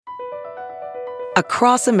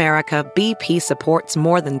Across America, BP supports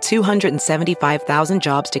more than 275,000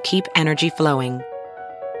 jobs to keep energy flowing.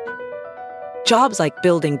 Jobs like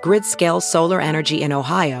building grid-scale solar energy in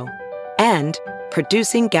Ohio and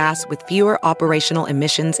producing gas with fewer operational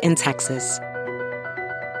emissions in Texas.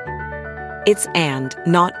 It's and,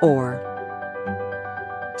 not or.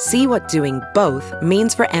 See what doing both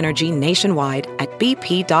means for energy nationwide at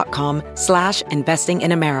bp.com/investing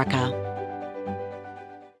in America.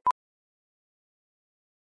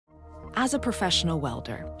 As a professional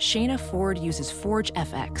welder, Shayna Ford uses Forge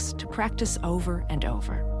FX to practice over and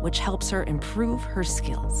over, which helps her improve her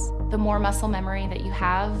skills. The more muscle memory that you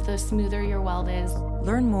have, the smoother your weld is.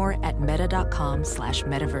 Learn more at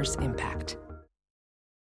meta.com/metaverse impact.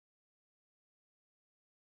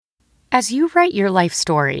 As you write your life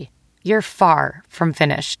story, you're far from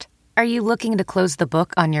finished. Are you looking to close the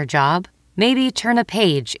book on your job? Maybe turn a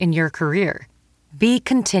page in your career? Be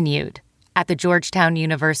continued at the Georgetown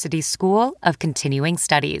University School of Continuing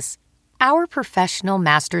Studies. Our professional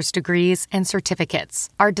master's degrees and certificates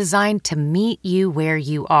are designed to meet you where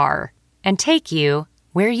you are and take you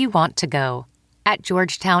where you want to go. At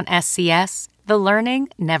Georgetown SCS, the learning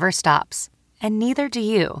never stops, and neither do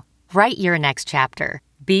you. Write your next chapter.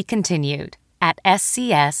 Be continued at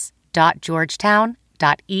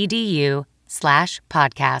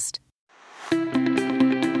scs.georgetown.edu/podcast.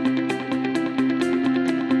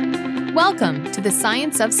 Welcome to The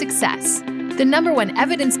Science of Success, the #1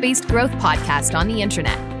 evidence-based growth podcast on the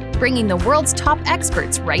internet, bringing the world's top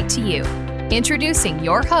experts right to you. Introducing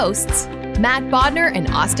your hosts, Matt Bodner and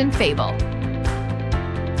Austin Fable.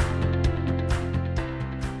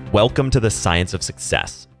 Welcome to The Science of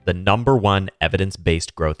Success, the #1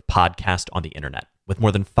 evidence-based growth podcast on the internet, with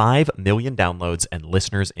more than 5 million downloads and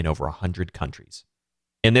listeners in over 100 countries.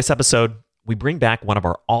 In this episode, we bring back one of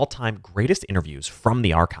our all-time greatest interviews from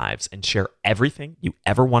the archives and share everything you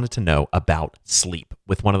ever wanted to know about sleep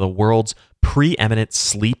with one of the world's preeminent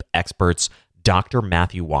sleep experts, Dr.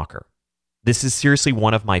 Matthew Walker. This is seriously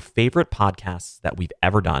one of my favorite podcasts that we've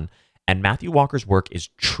ever done, and Matthew Walker's work is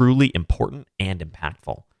truly important and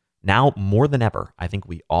impactful. Now, more than ever, I think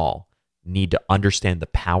we all need to understand the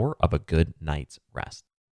power of a good night's rest.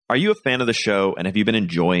 Are you a fan of the show, and have you been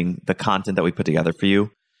enjoying the content that we put together for you?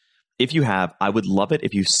 If you have, I would love it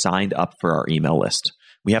if you signed up for our email list.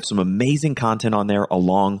 We have some amazing content on there,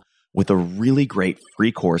 along with a really great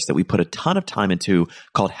free course that we put a ton of time into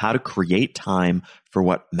called How to Create Time for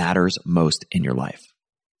What Matters Most in Your Life.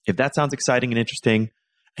 If that sounds exciting and interesting,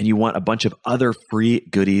 and you want a bunch of other free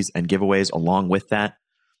goodies and giveaways along with that,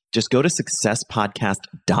 just go to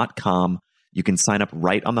successpodcast.com. You can sign up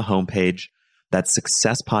right on the homepage. That's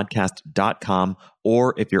successpodcast.com.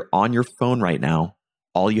 Or if you're on your phone right now,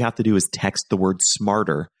 all you have to do is text the word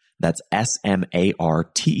SMARTER, that's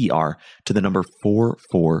SMARTER, to the number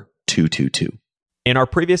 44222. In our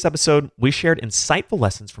previous episode, we shared insightful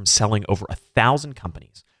lessons from selling over 1,000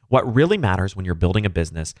 companies, what really matters when you're building a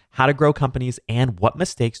business, how to grow companies, and what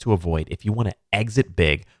mistakes to avoid if you want to exit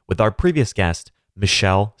big with our previous guest,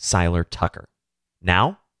 Michelle Seiler Tucker.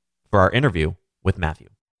 Now, for our interview with Matthew.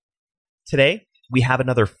 Today, we have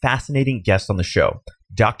another fascinating guest on the show,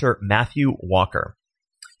 Dr. Matthew Walker.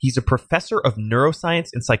 He's a professor of neuroscience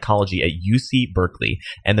and psychology at UC Berkeley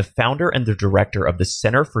and the founder and the director of the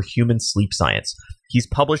Center for Human Sleep Science. He's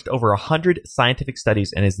published over 100 scientific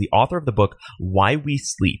studies and is the author of the book Why We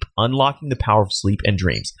Sleep: Unlocking the Power of Sleep and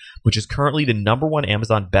Dreams, which is currently the #1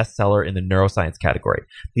 Amazon bestseller in the neuroscience category.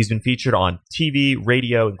 He's been featured on TV,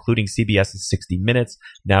 radio, including CBS's 60 Minutes,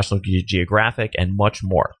 National Geographic, and much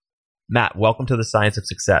more. Matt, welcome to The Science of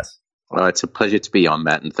Success. Well, it's a pleasure to be on,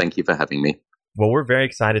 Matt, and thank you for having me. Well, we're very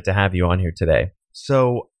excited to have you on here today.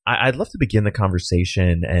 So I'd love to begin the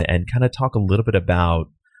conversation and kind of talk a little bit about,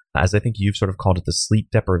 as I think you've sort of called it, the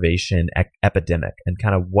sleep deprivation epidemic, and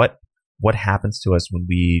kind of what happens to us when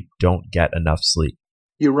we don't get enough sleep.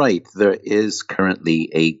 You're right. There is currently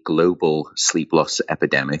a global sleep loss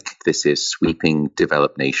epidemic. This is sweeping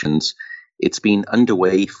developed nations. It's been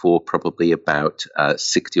underway for probably about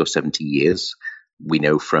 60 or 70 years. We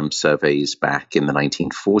know from surveys back in the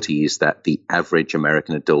 1940s that the average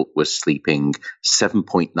American adult was sleeping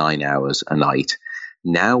 7.9 hours a night.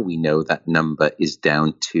 Now we know that number is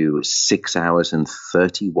down to 6 hours and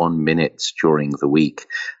 31 minutes during the week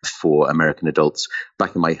for American adults.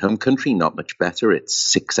 Back in my home country, not much better. It's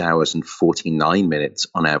 6 hours and 49 minutes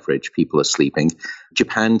on average people are sleeping.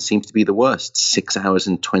 Japan seems to be the worst, 6 hours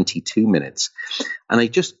and 22 minutes. And I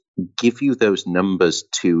just give you those numbers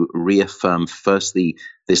to reaffirm, firstly,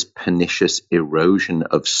 this pernicious erosion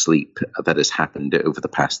of sleep that has happened over the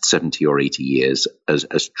past 70 or 80 years as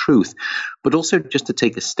truth, but also just to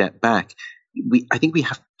take a step back. I think we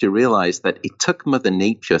have to realize that it took Mother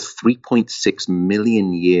Nature 3.6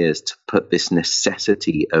 million years to put this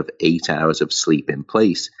necessity of 8 hours of sleep in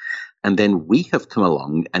place. And then we have come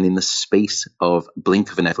along, and in the space of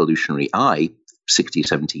blink of an evolutionary eye, 60,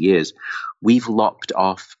 70 years, we've lopped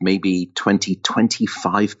off maybe 20,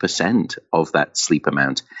 25% of that sleep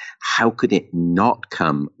amount. How could it not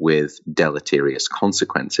come with deleterious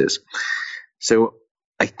consequences? So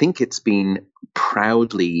I think it's been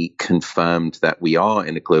proudly confirmed that we are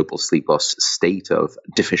in a global sleep loss state of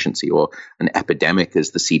deficiency, or an epidemic, as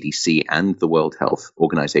the CDC and the World Health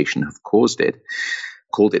Organization have called it.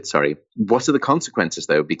 What are the consequences,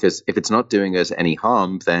 though? Because if it's not doing us any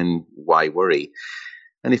harm, then why worry?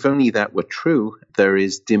 And if only that were true, there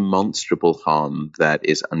is demonstrable harm that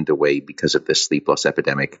is underway because of this sleep loss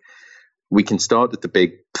epidemic. We can start at the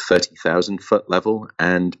big 30,000 foot level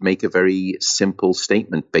and make a very simple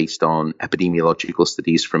statement based on epidemiological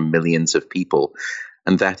studies from millions of people.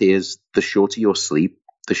 And that is, the shorter your sleep,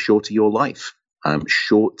 the shorter your life.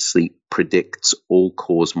 Short sleep predicts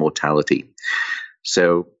all-cause mortality.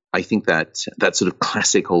 So I think that sort of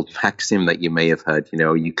classic old maxim that you may have heard,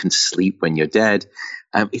 you can sleep when you're dead.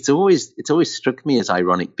 It's always struck me as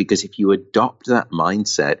ironic, because if you adopt that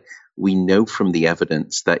mindset, we know from the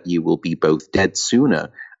evidence that you will be both dead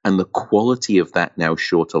sooner, and the quality of that now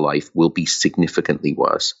shorter life will be significantly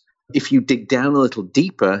worse. If you dig down a little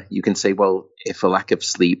deeper, you can say, well, if a lack of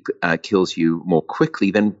sleep kills you more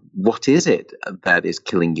quickly, then what is it that is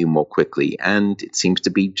killing you more quickly? And it seems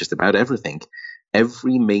to be just about everything.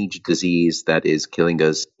 Every major disease that is killing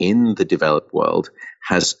us in the developed world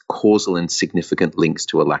has causal and significant links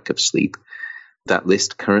to a lack of sleep. That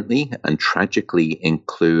list currently and tragically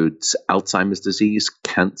includes Alzheimer's disease,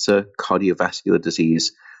 cancer, cardiovascular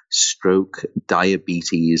disease, stroke,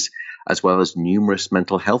 diabetes, as well as numerous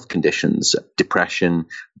mental health conditions, depression,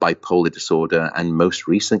 bipolar disorder, and most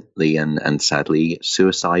recently, and sadly,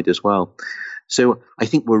 suicide as well. So I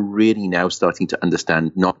think we're really now starting to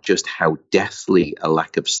understand not just how deathly a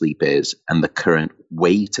lack of sleep is and the current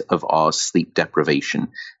weight of our sleep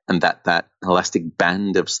deprivation, and that elastic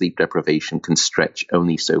band of sleep deprivation can stretch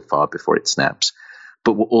only so far before it snaps.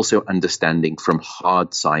 But we're also understanding from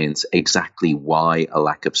hard science exactly why a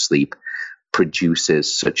lack of sleep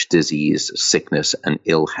produces such disease, sickness, and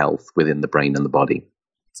ill health within the brain and the body.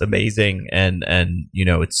 It's amazing. And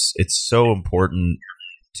it's so important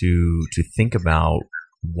to think about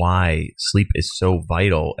why sleep is so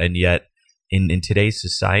vital. And yet in today's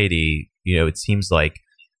society, it seems like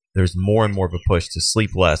there's more and more of a push to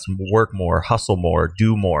sleep less, work more, hustle more,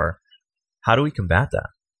 do more. How do we combat that?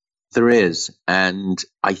 There is. And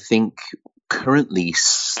I think currently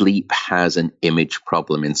sleep has an image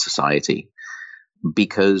problem in society,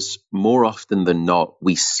 because more often than not,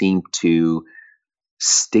 we seem to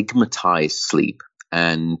stigmatize sleep.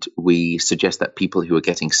 And we suggest that people who are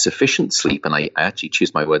getting sufficient sleep, and I actually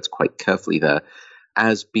choose my words quite carefully there,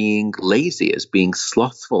 as being lazy, as being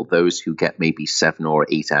slothful, those who get maybe 7 or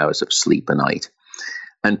 8 hours of sleep a night.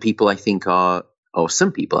 And people, I think, or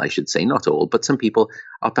some people, I should say, not all, but some people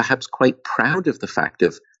are perhaps quite proud of the fact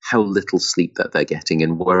of how little sleep that they're getting,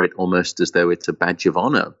 and wear it almost as though it's a badge of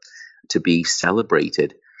honor to be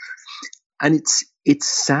celebrated. And it's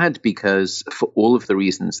sad, because for all of the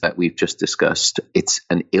reasons that we've just discussed, it's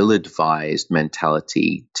an ill-advised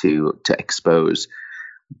mentality to expose.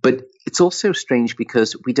 But it's also strange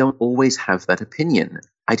because we don't always have that opinion.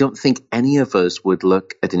 I don't think any of us would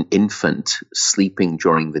look at an infant sleeping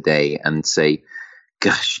during the day and say,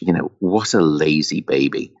 gosh, what a lazy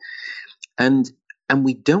baby. And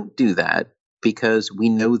we don't do that because we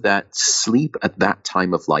know that sleep at that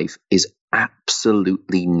time of life is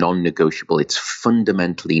absolutely non-negotiable. It's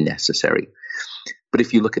fundamentally necessary. But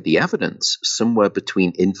if you look at the evidence, somewhere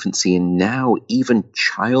between infancy and now even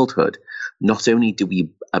childhood, not only do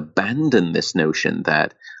we abandon this notion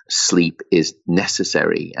that sleep is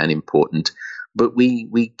necessary and important, but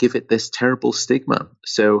we give it this terrible stigma.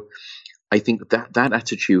 So I think that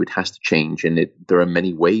attitude has to change, and there are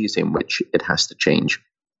many ways in which it has to change.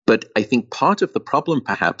 But I think part of the problem,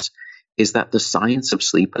 perhaps, is that the science of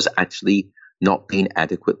sleep has actually not been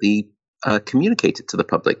adequately communicated to the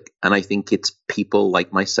public. And I think it's people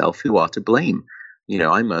like myself who are to blame.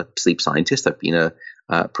 I'm a sleep scientist. I've been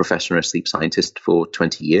a professor and a sleep scientist for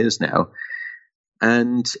 20 years now.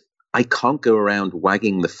 And I can't go around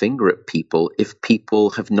wagging the finger at people if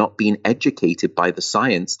people have not been educated by the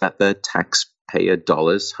science that their taxpayer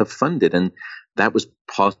dollars have funded. And that was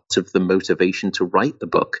part of the motivation to write the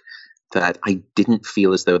book, that I didn't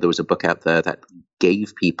feel as though there was a book out there that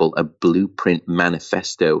gave people a blueprint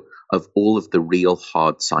manifesto of all of the real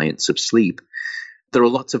hard science of sleep. There are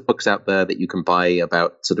lots of books out there that you can buy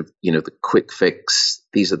about sort of, the quick fix.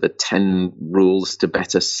 These are the 10 rules to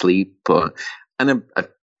better sleep. And I've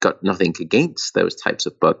got nothing against those types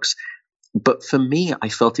of books. But for me, I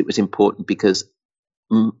felt it was important because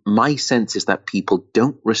my sense is that people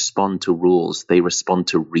don't respond to rules. They respond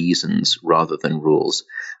to reasons rather than rules.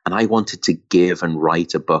 And I wanted to give and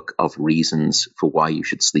write a book of reasons for why you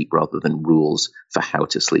should sleep rather than rules for how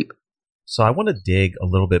to sleep. So I want to dig a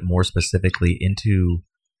little bit more specifically into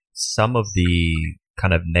some of the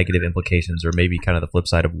kind of negative implications, or maybe kind of the flip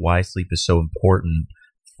side of why sleep is so important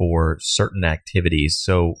for certain activities.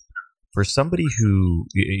 So for somebody who,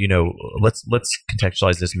 let's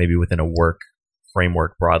contextualize this maybe within a work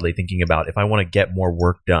framework broadly, thinking about if I want to get more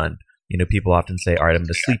work done, people often say, all right, I'm going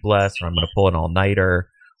to sleep less, or I'm going to pull an all-nighter,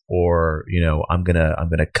 or, I'm going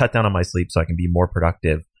to cut down on my sleep so I can be more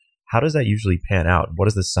productive. How does that usually pan out? What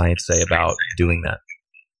does the science say about doing that?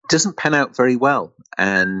 It doesn't pan out very well.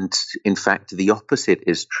 And in fact, the opposite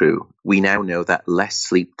is true. We now know that less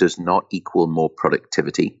sleep does not equal more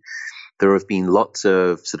productivity. There have been lots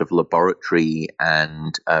of sort of laboratory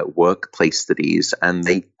and workplace studies, and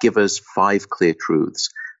they give us 5 clear truths.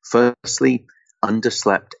 Firstly,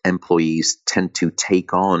 underslept employees tend to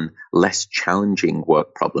take on less challenging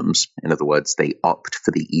work problems. In other words, they opt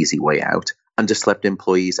for the easy way out. Underslept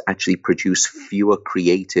employees actually produce fewer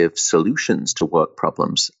creative solutions to work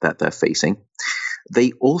problems that they're facing.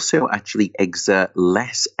 They also actually exert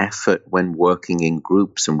less effort when working in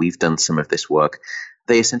groups, and we've done some of this work.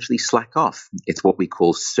 They essentially slack off. It's what we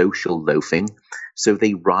call social loafing. So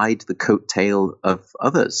they ride the coattail of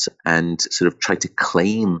others and sort of try to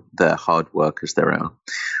claim their hard work as their own.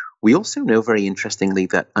 We also know, very interestingly,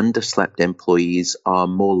 that underslept employees are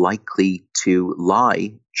more likely to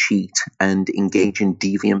lie, cheat, and engage in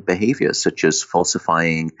deviant behaviors, such as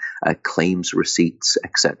falsifying claims receipts,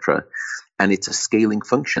 etc. And it's a scaling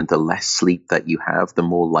function. The less sleep that you have, the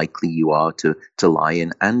more likely you are to lie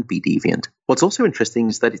in and be deviant. What's also interesting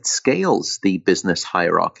is that it scales the business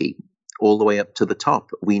hierarchy all the way up to the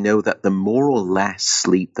top. We know that the more or less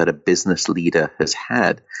sleep that a business leader has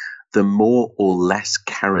had, the more or less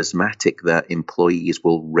charismatic their employees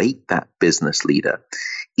will rate that business leader,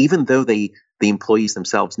 even though the employees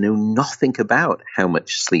themselves know nothing about how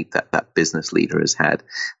much sleep that business leader has had.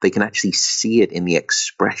 They can actually see it in the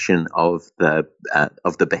expression of the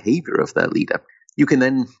behavior of their leader. You can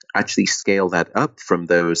then actually scale that up from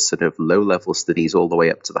those sort of low-level studies all the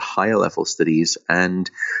way up to the higher-level studies. And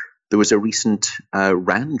there was a recent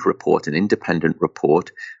RAND report, an independent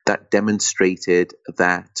report, that demonstrated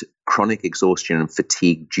that chronic exhaustion and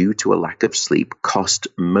fatigue due to a lack of sleep cost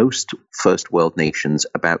most first world nations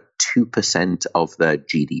about 2% of their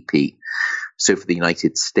GDP. So for the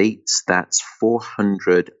United States, that's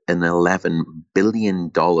 $411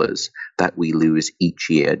 billion that we lose each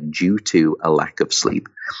year due to a lack of sleep.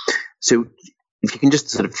 So if you can just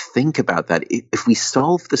sort of think about that, if we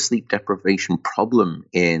solve the sleep deprivation problem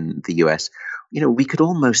in the US, we could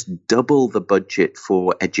almost double the budget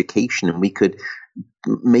for education, and we could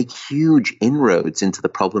make huge inroads into the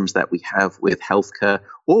problems that we have with healthcare,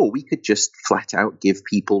 or we could just flat out give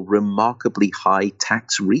people remarkably high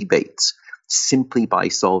tax rebates simply by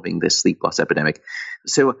solving this sleep loss epidemic.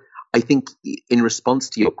 So I think in response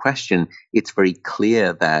to your question, it's very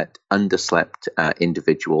clear that underslept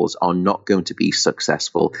individuals are not going to be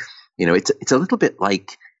successful. It's a little bit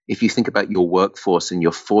like if you think about your workforce and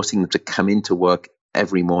you're forcing them to come into work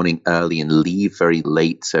every morning early and leave very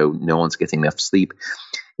late so no one's getting enough sleep.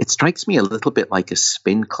 It strikes me a little bit like a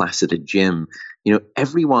spin class at a gym.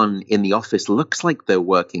 Everyone in the office looks like they're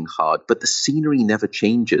working hard, but the scenery never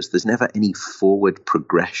changes. There's never any forward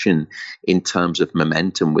progression in terms of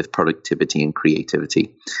momentum with productivity and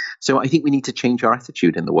creativity. So I think we need to change our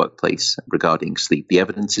attitude in the workplace regarding sleep. The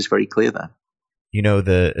evidence is very clear there.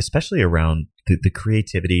 Especially around the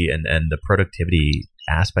creativity and the productivity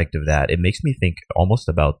aspect of that, it makes me think almost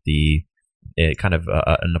about the kind of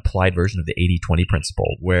an applied version of the 80-20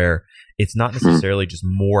 principle, where it's not necessarily just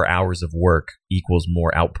more hours of work equals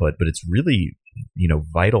more output, but it's really,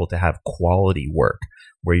 vital to have quality work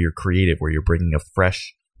where you're creative, where you're bringing a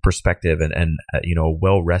fresh perspective and a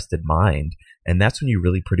well-rested mind. And that's when you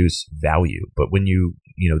really produce value. But when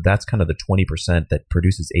that's kind of the 20% that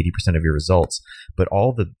produces 80% of your results. But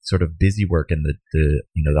all the sort of busy work and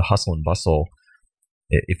the hustle and bustle,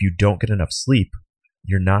 if you don't get enough sleep,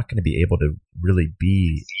 you're not going to be able to really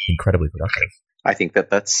be incredibly productive. I think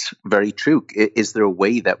that's very true. Is there a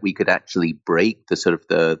way that we could actually break the sort of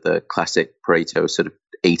the classic Pareto sort of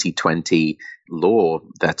 80-20 law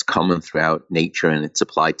that's common throughout nature and it's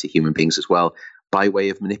applied to human beings as well by way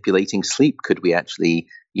of manipulating sleep? Could we actually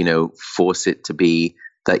force it to be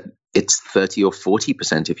that it's 30 or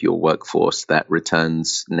 40% of your workforce that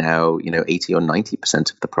returns now, 80 or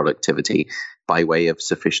 90% of the productivity by way of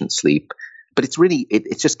sufficient sleep. But it's really,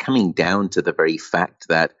 it's just coming down to the very fact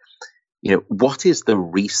that, what is the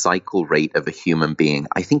recycle rate of a human being?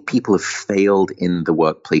 I think people have failed in the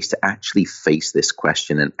workplace to actually face this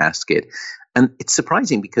question and ask it. And it's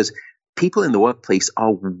surprising because people in the workplace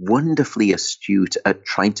are wonderfully astute at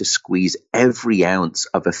trying to squeeze every ounce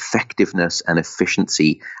of effectiveness and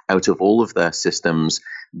efficiency out of all of their systems,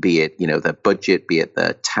 be it, their budget, be it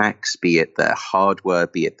their tax, be it their hardware,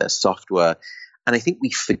 be it their software. And I think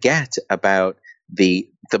we forget about the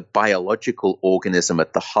biological organism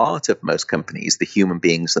at the heart of most companies, the human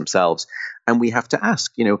beings themselves. And we have to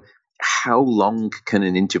ask, how long can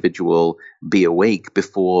an individual be awake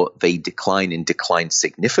before they decline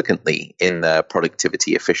significantly in their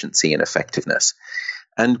productivity, efficiency, and effectiveness?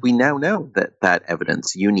 And we now know that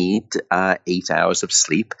evidence. You need 8 hours of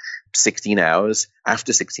sleep, 16 hours.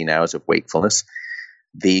 After 16 hours of wakefulness,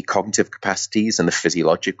 the cognitive capacities and the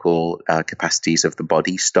physiological capacities of the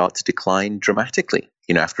body start to decline dramatically.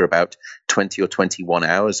 After about 20 or 21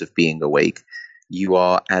 hours of being awake, you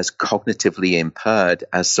are as cognitively impaired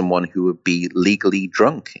as someone who would be legally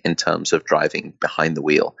drunk in terms of driving behind the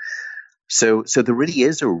wheel. So there really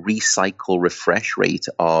is a recycle refresh rate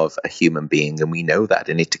of a human being, and we know that,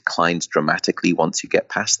 and it declines dramatically once you get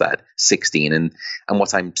past that 16. And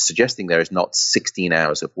what I'm suggesting there is not 16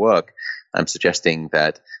 hours of work. I'm suggesting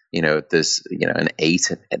that, there's, an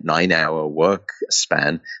 8 and 9 hour work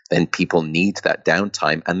span, then people need that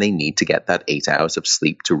downtime and they need to get that 8 hours of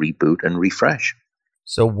sleep to reboot and refresh.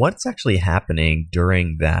 So what's actually happening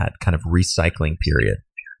during that kind of recycling period?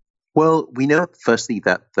 Well, we know firstly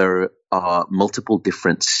that there are multiple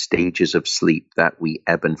different stages of sleep that we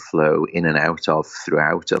ebb and flow in and out of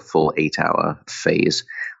throughout a full 8 hour phase.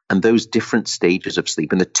 And those different stages of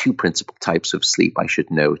sleep, and the two principal types of sleep, I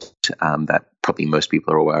should note, that probably most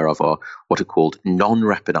people are aware of, are what are called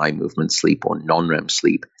non-rapid eye movement sleep, or non-REM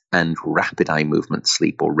sleep, and rapid eye movement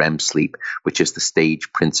sleep, or REM sleep, which is the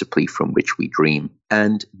stage principally from which we dream.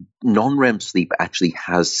 And non-REM sleep actually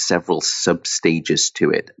has several sub-stages to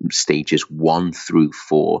it, stages 1 through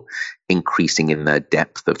 4, increasing in their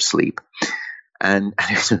depth of sleep. And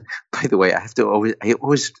by the way, it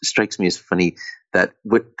always strikes me as funny that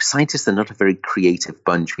scientists are not a very creative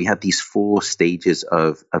bunch. We had these 4 stages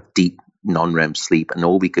of deep non-REM sleep, and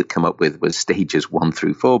all we could come up with was stages 1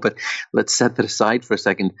 through 4. But let's set that aside for a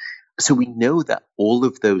second. So we know that all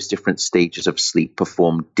of those different stages of sleep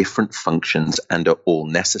perform different functions and are all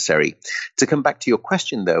necessary. To come back to your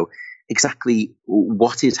question, though, exactly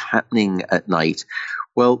what is happening at night?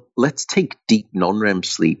 Well, let's take deep non-REM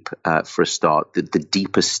sleep for a start, the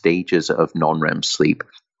deepest stages of non-REM sleep.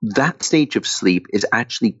 That stage of sleep is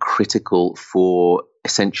actually critical for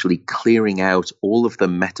essentially clearing out all of the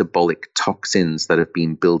metabolic toxins that have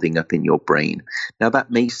been building up in your brain. Now, that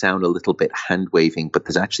may sound a little bit hand-waving, but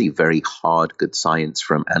there's actually very hard, good science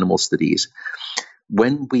from animal studies.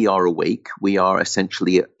 When we are awake, we are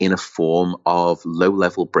essentially in a form of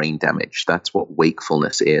low-level brain damage. That's what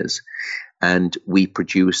wakefulness is. And we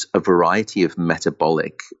produce a variety of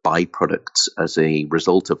metabolic byproducts as a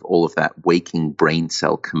result of all of that waking brain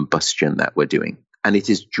cell combustion that we're doing. And it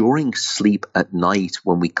is during sleep at night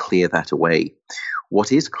when we clear that away.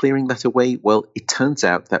 What is clearing that away? Well, it turns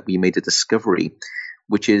out that we made a discovery,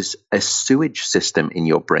 which is a sewage system in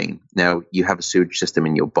your brain. Now, you have a sewage system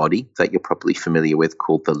in your body that you're probably familiar with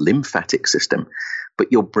called the lymphatic system.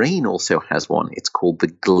 But your brain also has one. It's called the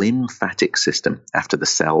glymphatic system, after the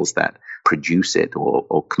cells that produce it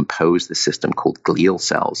or compose the system, called glial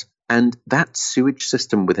cells. And that sewage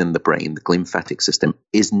system within the brain, the glymphatic system,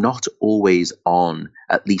 is not always on,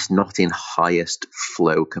 at least not in highest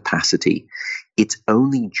flow capacity. It's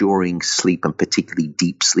only during sleep, and particularly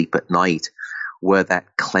deep sleep at night, where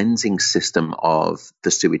that cleansing system of the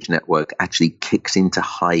sewage network actually kicks into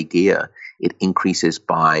high gear. It increases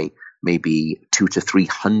by maybe 200 to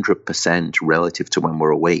 300% relative to when we're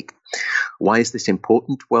awake. Why is this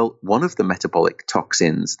important? Well, one of the metabolic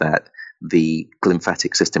toxins that the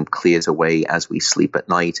glymphatic system clears away as we sleep at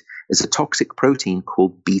night is a toxic protein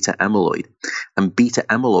called beta amyloid. And beta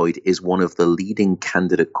amyloid is one of the leading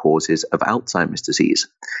candidate causes of Alzheimer's disease.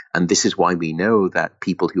 And this is why we know that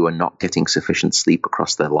people who are not getting sufficient sleep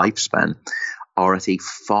across their lifespan are at a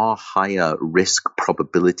far higher risk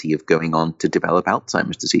probability of going on to develop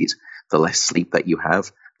Alzheimer's disease. The less sleep that you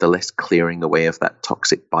have, the less clearing away of that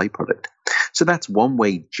toxic byproduct. So that's one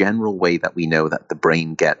general way that we know that the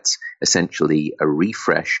brain gets essentially a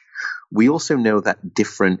refresh. We also know that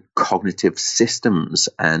different cognitive systems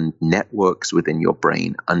and networks within your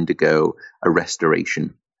brain undergo a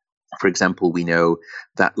restoration. For example, we know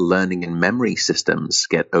that learning and memory systems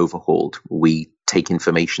get overhauled. We take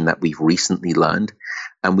information that we've recently learned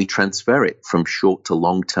and we transfer it from short to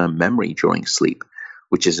long-term memory during sleep,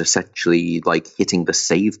 which is essentially like hitting the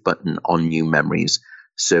save button on new memories.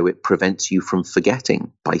 So it prevents you from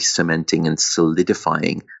forgetting by cementing and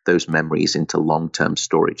solidifying those memories into long-term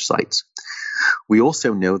storage sites. We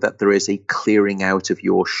also know that there is a clearing out of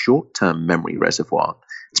your short-term memory reservoir.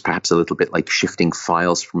 It's perhaps a little bit like shifting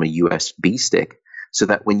files from a USB stick, so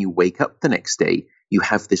that when you wake up the next day, you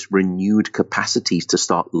have this renewed capacity to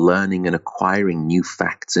start learning and acquiring new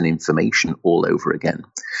facts and information all over again.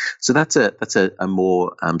 So that's a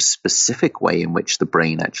more specific way in which the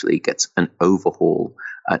brain actually gets an overhaul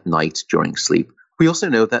at night during sleep. We also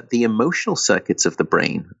know that the emotional circuits of the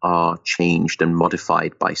brain are changed and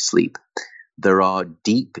modified by sleep. There are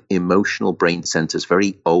deep emotional brain centers,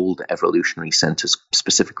 very old evolutionary centers,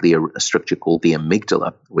 specifically a structure called the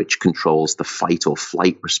amygdala, which controls the fight or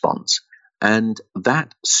flight response. And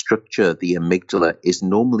that structure, the amygdala, is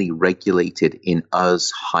normally regulated in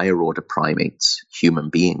us higher order primates, human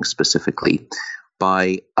beings specifically,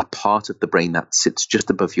 by a part of the brain that sits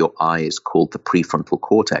just above your eyes called the prefrontal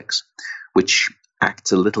cortex, which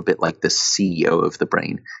acts a little bit like the CEO of the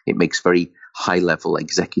brain. It makes very high-level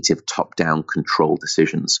executive top-down control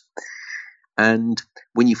decisions. And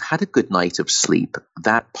when you've had a good night of sleep,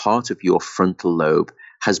 that part of your frontal lobe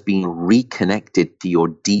has been reconnected to your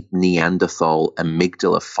deep Neanderthal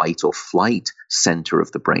amygdala fight or flight center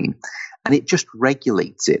of the brain, and it just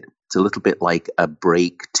regulates it. It's a little bit like a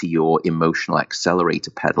brake to your emotional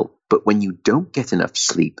accelerator pedal. But when you don't get enough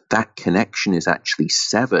sleep, that connection is actually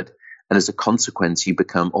severed. And as a consequence, you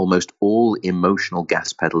become almost all emotional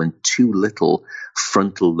gas pedal and too little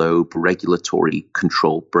frontal lobe regulatory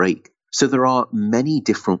control brake. So there are many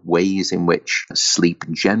different ways in which sleep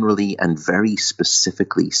generally and very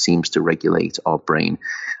specifically seems to regulate our brain.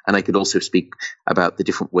 And I could also speak about the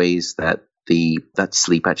different ways that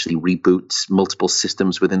sleep actually reboots multiple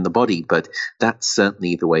systems within the body, but that's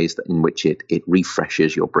certainly the ways in which it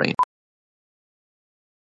refreshes your brain.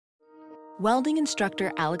 Welding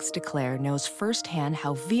instructor Alex DeClaire knows firsthand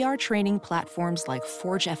how VR training platforms like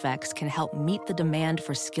ForgeFX can help meet the demand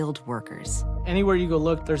for skilled workers. Anywhere you go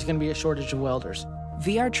look, there's going to be a shortage of welders.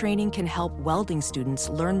 VR training can help welding students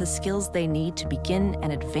learn the skills they need to begin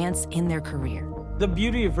and advance in their career. The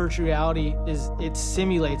beauty of virtual reality is it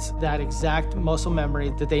simulates that exact muscle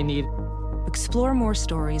memory that they need. Explore more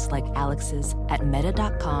stories like Alex's at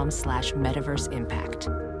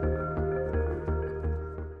meta.com/metaverseimpact.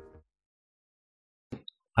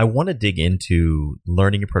 I want to dig into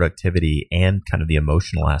learning and productivity and kind of the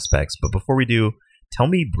emotional aspects. But before we do, tell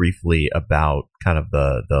me briefly about kind of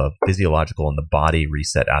the physiological and the body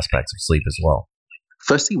reset aspects of sleep as well.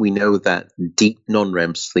 Firstly, we know that deep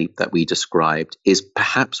non-REM sleep that we described is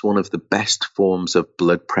perhaps one of the best forms of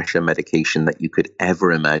blood pressure medication that you could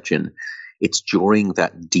ever imagine. It's during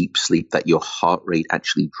that deep sleep that your heart rate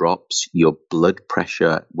actually drops, your blood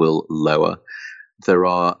pressure will lower. There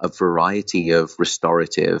are a variety of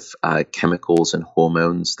restorative chemicals and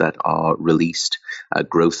hormones that are released,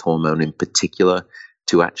 growth hormone in particular,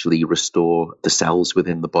 to actually restore the cells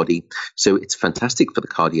within the body. So it's fantastic for the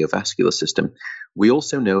cardiovascular system. We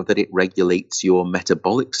also know that it regulates your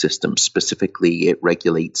metabolic system. Specifically, it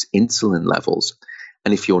regulates insulin levels.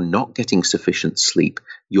 And if you're not getting sufficient sleep,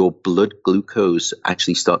 your blood glucose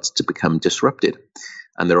actually starts to become disrupted.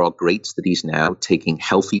 And there are great studies now taking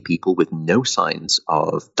healthy people with no signs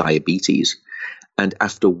of diabetes. And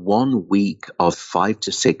after 1 week of 5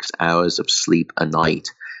 to 6 hours of sleep a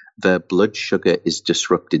night, their blood sugar is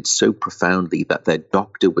disrupted so profoundly that their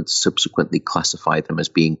doctor would subsequently classify them as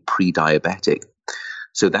being pre-diabetic.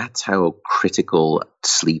 So that's how critical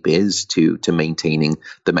sleep is to maintaining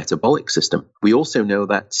the metabolic system. We also know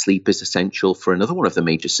that sleep is essential for another one of the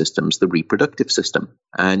major systems, the reproductive system.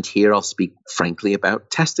 And here I'll speak frankly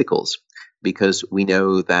about testicles, because we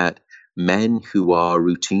know that men who are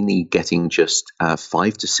routinely getting just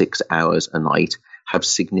 5 to 6 hours a night have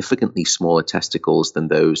significantly smaller testicles than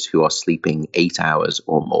those who are sleeping 8 hours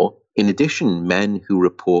or more. In addition, men who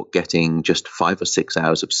report getting just 5 or 6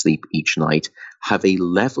 hours of sleep each night have a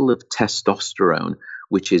level of testosterone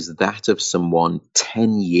which is that of someone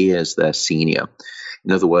 10 years their senior.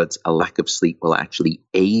 In other words, a lack of sleep will actually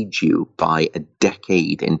age you by a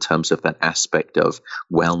decade in terms of that aspect of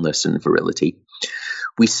wellness and virility.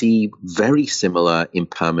 We see very similar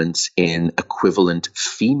impairments in equivalent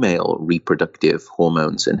female reproductive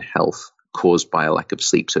hormones and health caused by a lack of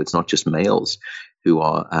sleep. So it's not just males. who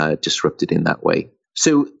are disrupted in that way.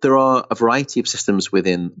 So there are a variety of systems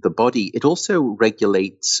within the body. It also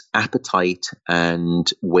regulates appetite and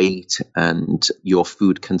weight and your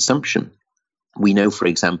food consumption. We know, for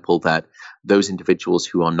example, that those individuals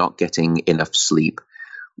who are not getting enough sleep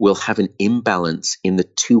will have an imbalance in the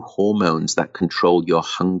two hormones that control your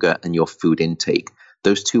hunger and your food intake.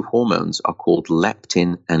 Those two hormones are called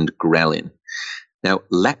leptin and ghrelin. Now,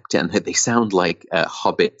 leptin, they sound like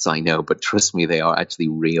hobbits, I know, but trust me, they are actually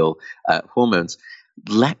real hormones.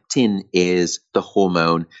 Leptin is the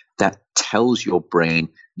hormone that tells your brain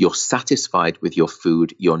you're satisfied with your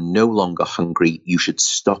food, you're no longer hungry, you should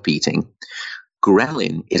stop eating.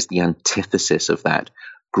 Ghrelin is the antithesis of that.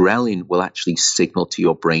 Ghrelin will actually signal to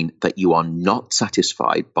your brain that you are not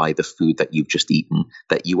satisfied by the food that you've just eaten,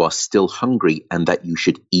 that you are still hungry, and that you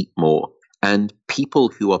should eat more. And people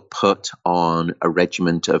who are put on a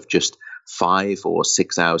regimen of just 5 or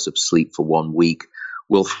 6 hours of sleep for 1 week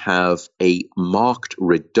will have a marked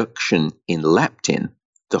reduction in leptin,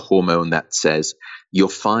 the hormone that says you're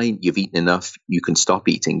fine, you've eaten enough, you can stop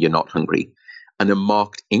eating, you're not hungry, and a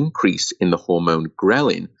marked increase in the hormone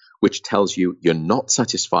ghrelin, which tells you you're not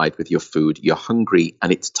satisfied with your food, you're hungry,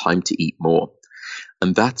 and it's time to eat more.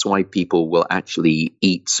 And that's why people will actually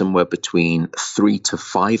eat somewhere between 300 to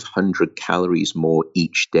 500 calories more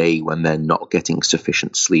each day when they're not getting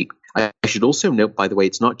sufficient sleep. I should also note, by the way,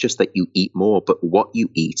 it's not just that you eat more, but what you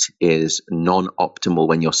eat is non-optimal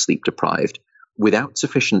when you're sleep deprived. Without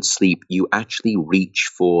sufficient sleep, you actually reach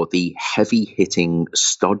for the heavy-hitting,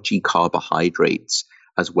 stodgy carbohydrates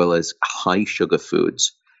as well as high sugar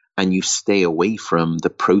foods, and you stay away from the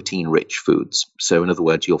protein-rich foods. So in other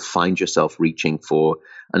words, you'll find yourself reaching for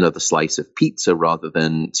another slice of pizza rather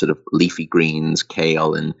than sort of leafy greens,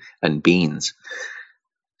 kale, and beans.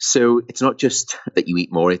 So it's not just that you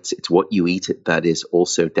eat more, it's what you eat that is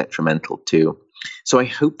also detrimental too. So I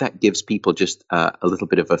hope that gives people just a little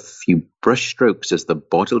bit of a few brushstrokes as the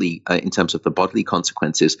bodily, in terms of the bodily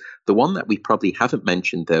consequences. The one that we probably haven't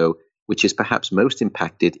mentioned, though, which is perhaps most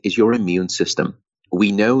impacted, is your immune system.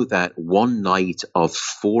 We know that 1 night of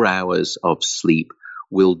 4 hours of sleep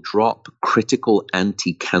will drop critical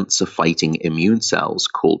anti-cancer fighting immune cells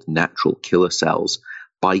called natural killer cells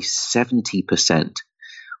by 70%.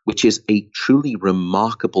 Which is a truly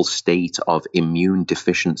remarkable state of immune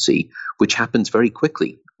deficiency, which happens very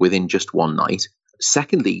quickly within just 1 night.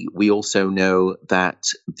 Secondly, we also know that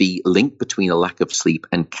the link between a lack of sleep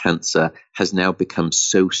and cancer has now become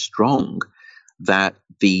so strong that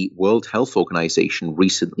the World Health Organization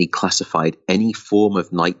recently classified any form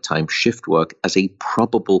of nighttime shift work as a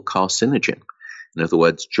probable carcinogen. In other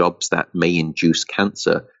words, jobs that may induce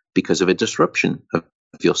cancer because of a disruption of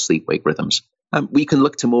your sleep-wake rhythms. We can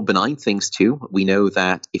look to more benign things too. We know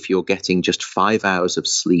that if you're getting just 5 hours of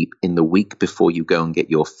sleep in the week before you go and get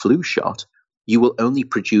your flu shot, you will only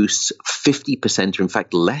produce 50%, or in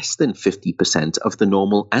fact less than 50% of the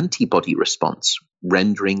normal antibody response,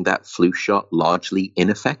 rendering that flu shot largely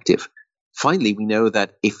ineffective. Finally, we know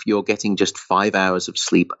that if you're getting just 5 hours of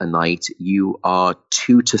sleep a night, you are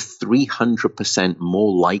 200 to 300%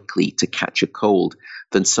 more likely to catch a cold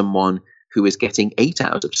than someone who is getting 8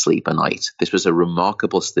 hours of sleep a night. This was a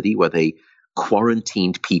remarkable study where they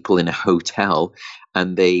quarantined people in a hotel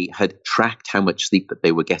and they had tracked how much sleep that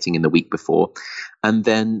they were getting in the week before. And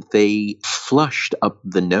then they flushed up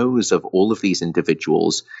the nose of all of these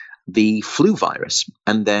individuals the flu virus.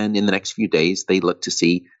 And then in the next few days, they looked to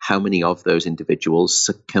see how many of those individuals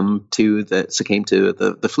succumbed to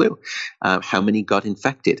the flu, how many got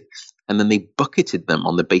infected. And then they bucketed them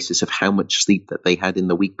on the basis of how much sleep that they had in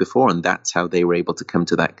the week before. And that's how they were able to come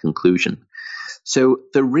to that conclusion. So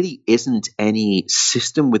there really isn't any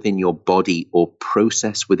system within your body or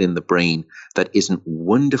process within the brain that isn't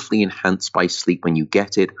wonderfully enhanced by sleep when you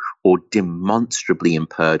get it or demonstrably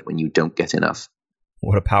impaired when you don't get enough.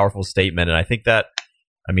 What a powerful statement. And I think that,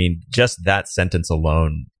 just that sentence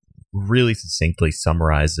alone really succinctly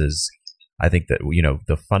summarizes, I think that,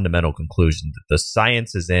 the fundamental conclusion that the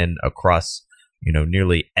science is in across,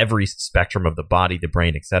 nearly every spectrum of the body, the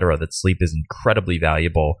brain, et cetera, that sleep is incredibly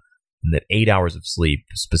valuable and that 8 hours of sleep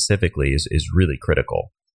specifically is really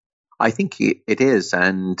critical. I think it is.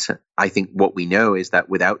 And I think what we know is that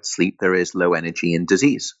without sleep, there is low energy and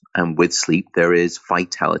disease. And with sleep, there is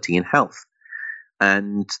vitality and health.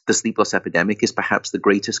 And the sleep loss epidemic is perhaps the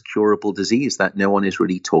greatest curable disease that no one is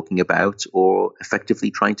really talking about or effectively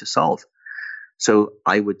trying to solve. So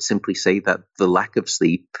I would simply say that the lack of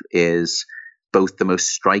sleep is both the most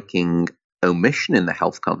striking omission in the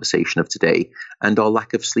health conversation of today, and our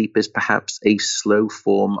lack of sleep is perhaps a slow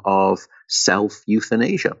form of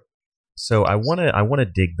self-euthanasia. So I want to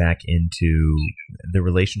dig back into the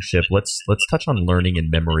relationship. Let's touch on learning and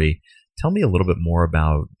memory. Tell me a little bit more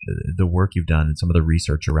about the work you've done and some of the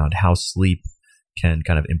research around how sleep can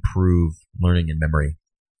kind of improve learning and memory.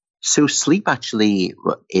 So sleep actually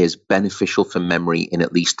is beneficial for memory in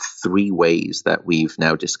at least 3 ways that we've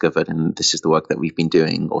now discovered, and this is the work that we've been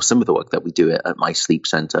doing, or some of the work that we do at my sleep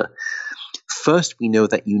center. First, we know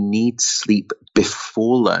that you need sleep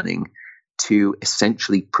before learning to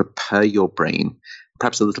essentially prepare your brain,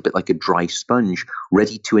 perhaps a little bit like a dry sponge,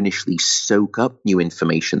 ready to initially soak up new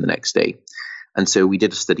information the next day. And so we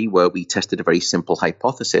did a study where we tested a very simple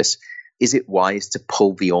hypothesis. Is it wise to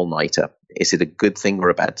pull the all-nighter? Is it a good thing or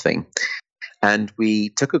a bad thing? And we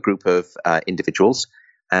took a group of individuals,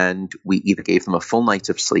 and we either gave them a full night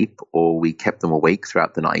of sleep or we kept them awake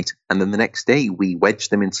throughout the night. And then the next day, we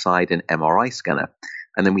wedged them inside an MRI scanner.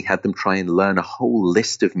 And then we had them try and learn a whole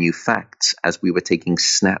list of new facts as we were taking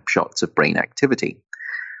snapshots of brain activity.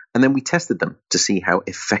 And then we tested them to see how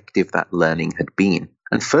effective that learning had been.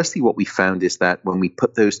 And firstly, what we found is that when we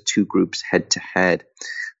put those 2 groups head to head,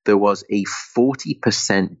 there was a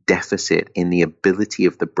 40% deficit in the ability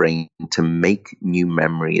of the brain to make new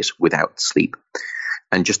memories without sleep.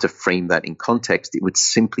 And just to frame that in context, it would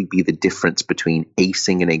simply be the difference between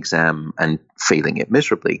acing an exam and failing it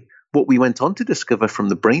miserably. What we went on to discover from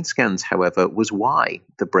the brain scans, however, was why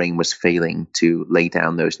the brain was failing to lay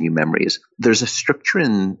down those new memories. There's a structure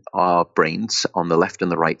in our brains on the left and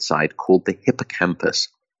the right side called the hippocampus.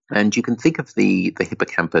 And you can think of the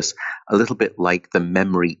hippocampus a little bit like the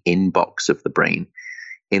memory inbox of the brain,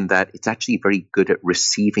 in that it's actually very good at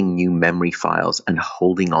receiving new memory files and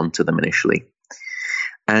holding on to them initially.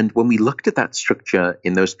 And when we looked at that structure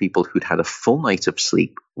in those people who'd had a full night of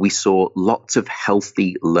sleep, we saw lots of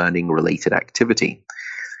healthy learning-related activity.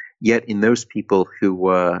 Yet in those people who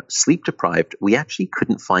were sleep deprived, we actually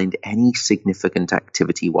couldn't find any significant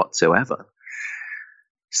activity whatsoever.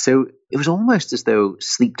 So it was almost as though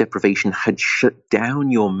sleep deprivation had shut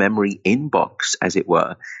down your memory inbox, as it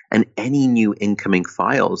were, and any new incoming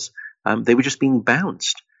files, they were just being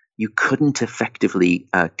bounced. You couldn't effectively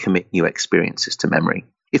commit new experiences to memory.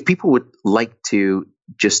 If people would like to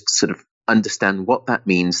just sort of understand what that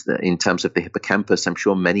means in terms of the hippocampus, I'm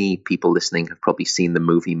sure many people listening have probably seen the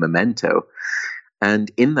movie Memento. And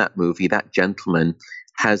in that movie, that gentleman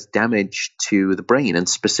has damage to the brain and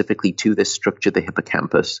specifically to this structure, the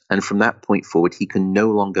hippocampus. And from that point forward, he can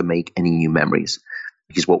no longer make any new memories.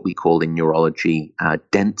 He's what we call in neurology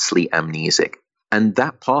densely amnesic. And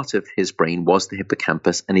that part of his brain was the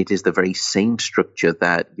hippocampus, and it is the very same structure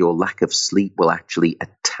that your lack of sleep will actually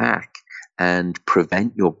attack and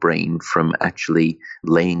prevent your brain from actually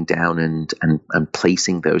laying down and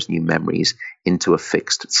placing those new memories into a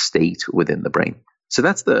fixed state within the brain. So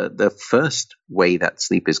that's the first way that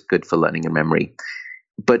sleep is good for learning and memory.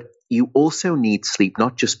 But you also need sleep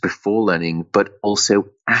not just before learning, but also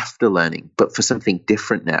after learning, but for something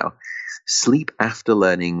different now. Sleep after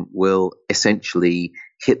learning will essentially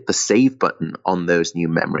hit the save button on those new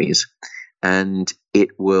memories, and it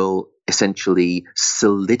will essentially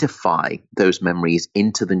solidify those memories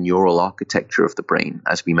into the neural architecture of the brain.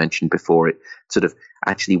 As we mentioned before, it sort of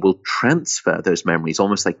actually will transfer those memories,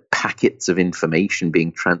 almost like packets of information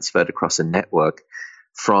being transferred across a network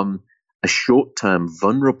from a short-term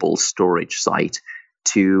vulnerable storage site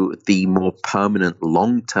to the more permanent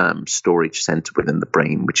long-term storage center within the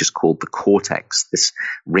brain, which is called the cortex, this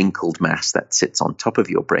wrinkled mass that sits on top of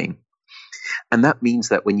your brain. And that means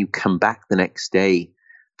that when you come back the next day,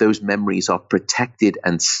 those memories are protected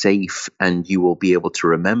and safe, and you will be able to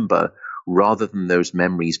remember, rather than those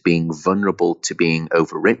memories being vulnerable to being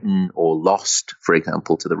overwritten or lost, for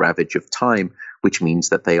example, to the ravage of time, which means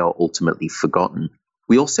that they are ultimately forgotten.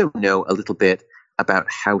 We also know a little bit about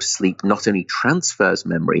how sleep not only transfers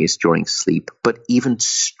memories during sleep, but even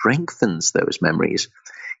strengthens those memories.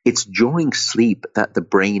 It's during sleep that the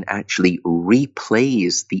brain actually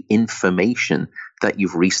replays the information that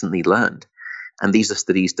you've recently learned. And these are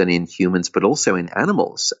studies done in humans, but also in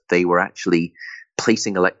animals. They were actually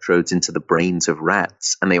placing electrodes into the brains of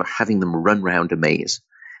rats, and they were having them run around a maze.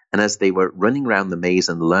 And as they were running around the maze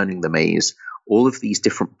and learning the maze, all of these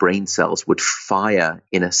different brain cells would fire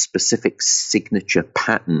in a specific signature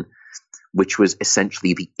pattern, which was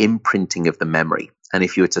essentially the imprinting of the memory. And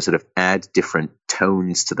if you were to sort of add different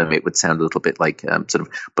tones to them, it would sound a little bit like sort of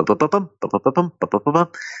ba-ba-ba-bum, ba-ba-ba-bum,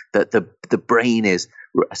 ba-ba-ba-bum. That the brain is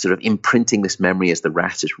sort of imprinting this memory as the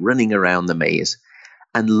rat is running around the maze.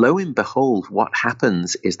 And lo and behold, what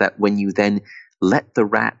happens is that when you then let the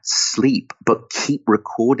rat sleep, but keep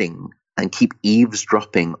recording and keep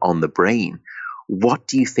eavesdropping on the brain, what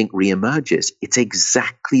do you think reemerges? It's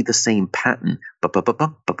exactly the same pattern.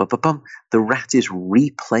 The rat is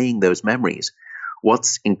replaying those memories.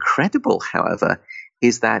 What's incredible, however,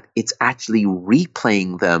 is that it's actually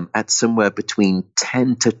replaying them at somewhere between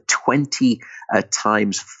 10 to 20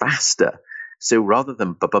 times faster. So rather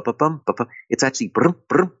than it's actually brum,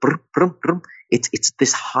 brum, brum, brum, brum. It's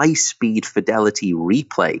this high-speed fidelity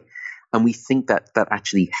replay. And we think that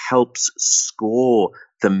actually helps score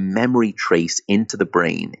the memory trace into the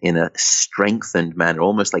brain in a strengthened manner,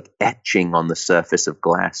 almost like etching on the surface of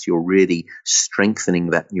glass. You're really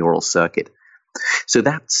strengthening that neural circuit. So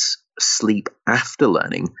that's sleep after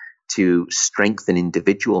learning to strengthen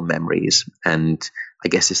individual memories and, I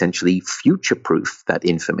guess, essentially future-proof that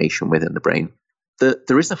information within the brain.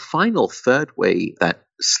 There is a final third way that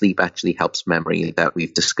sleep actually helps memory that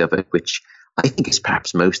we've discovered, which I think is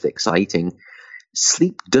perhaps most exciting.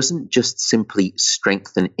 Sleep doesn't just simply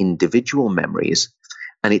strengthen individual memories,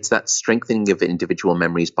 and it's that strengthening of individual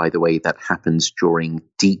memories, by the way, that happens during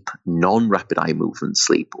deep, non-rapid eye movement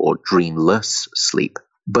sleep or dreamless sleep.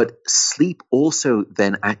 But sleep also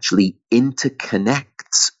then actually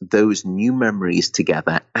interconnects those new memories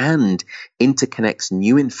together and interconnects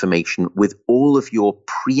new information with all of your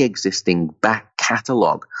pre-existing back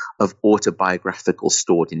catalog of autobiographical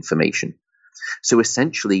stored information. So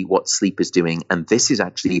essentially what sleep is doing, and this is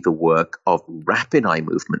actually the work of rapid eye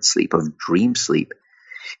movement sleep, of dream sleep,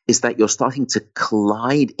 is that you're starting to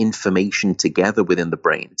collide information together within the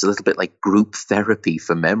brain. It's a little bit like group therapy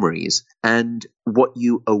for memories. And what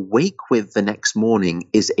you awake with the next morning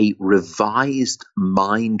is a revised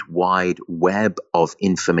mind-wide web of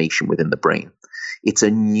information within the brain. It's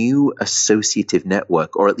a new associative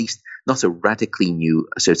network, or at least not a radically new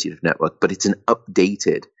associative network, but it's an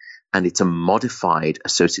updated and it's a modified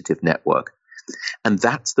associative network. And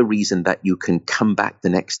that's the reason that you can come back the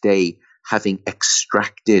next day having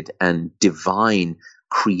extracted and divine,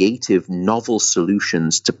 creative, novel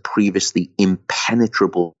solutions to previously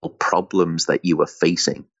impenetrable problems that you were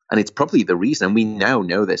facing. And it's probably the reason, and we now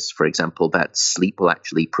know this, for example, that sleep will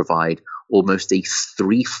actually provide almost a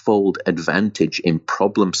threefold advantage in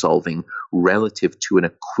problem solving relative to an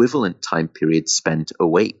equivalent time period spent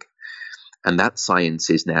awake. And that science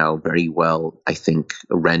is now very well, I think,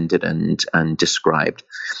 rendered and described.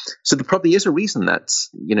 So there probably is a reason that,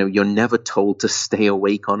 you're never told to stay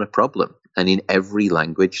awake on a problem. And in every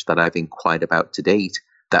language that I've inquired about to date,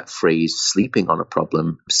 that phrase sleeping on a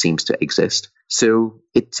problem seems to exist. So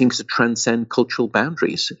it seems to transcend cultural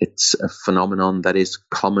boundaries. It's a phenomenon that is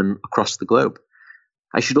common across the globe.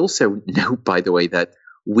 I should also note, by the way, that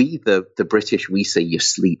we, the British, we say you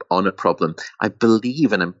sleep on a problem. I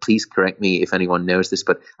believe, and please correct me if anyone knows this,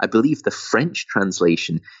 but I believe the French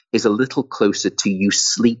translation is a little closer to you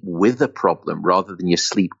sleep with a problem rather than you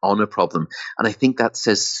sleep on a problem. And I think that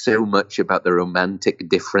says so much about the romantic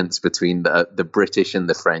difference between the British and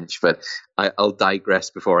the French. But I'll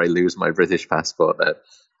digress before I lose my British passport there.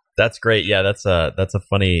 That's great. Yeah, that's a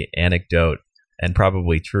funny anecdote and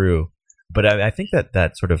probably true. But I think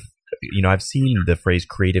that sort of, I've seen the phrase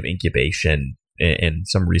creative incubation in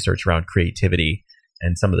some research around creativity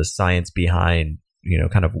and some of the science behind,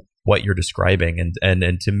 kind of what you're describing.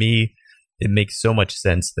 And to me, it makes so much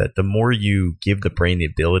sense that the more you give the brain the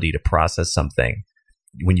ability to process something,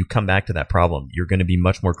 when you come back to that problem, you're going to be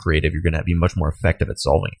much more creative. You're going to be much more effective at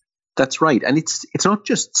solving it. That's right. And it's not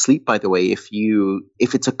just sleep, by the way. If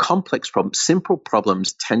it's a complex problem, simple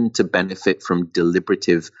problems tend to benefit from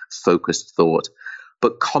deliberative, focused thought.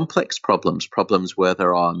 But complex problems where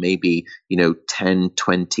there are maybe, 10,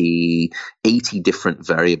 20, 80 different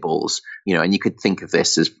variables, and you could think of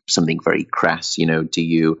this as something very crass,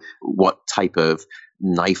 what type of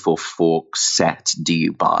knife or fork set do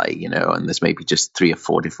you buy, and there's maybe just 3 or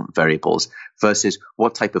 4 different variables versus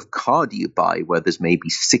what type of car do you buy where there's maybe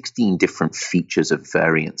 16 different features of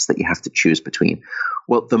variance that you have to choose between.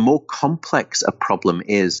 Well, the more complex a problem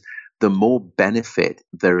is, the more benefit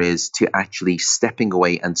there is to actually stepping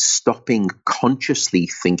away and stopping consciously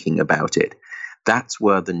thinking about it. That's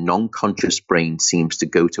where the non-conscious brain seems to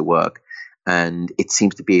go to work. And it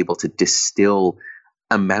seems to be able to distill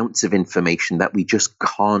amounts of information that we just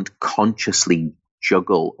can't consciously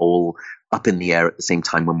juggle all up in the air at the same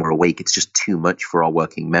time when we're awake. It's just too much for our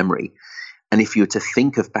working memory. And if you were to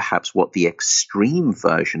think of perhaps what the extreme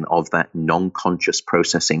version of that non-conscious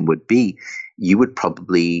processing would be, you would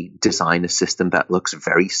probably design a system that looks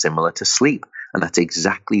very similar to sleep. And that's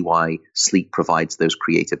exactly why sleep provides those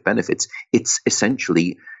creative benefits. It's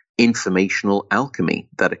essentially informational alchemy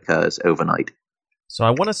that occurs overnight. So I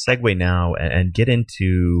want to segue now and get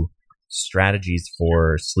into strategies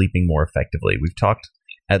for sleeping more effectively. We've talked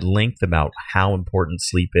at length about how important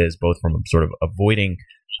sleep is, both from sort of avoiding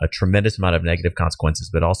a tremendous amount of negative consequences,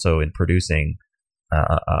 but also in producing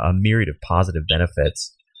a myriad of positive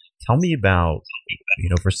benefits. Tell me about,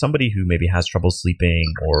 for somebody who maybe has trouble sleeping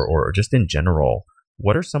or just in general,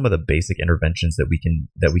 what are some of the basic interventions that we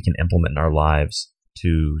can implement in our lives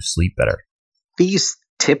to sleep better? These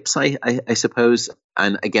tips, I suppose,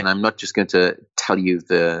 and again, I'm not just going to tell you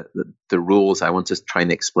the rules. I want to try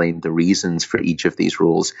and explain the reasons for each of these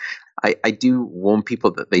rules. I do warn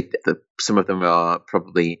people that some of them are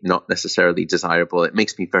probably not necessarily desirable. It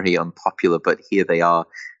makes me very unpopular, but here they are.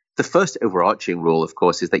 The first overarching rule, of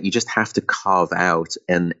course, is that you just have to carve out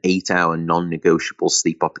an 8-hour non-negotiable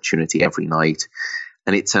sleep opportunity every night.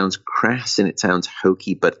 And it sounds crass and it sounds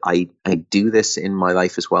hokey, but I do this in my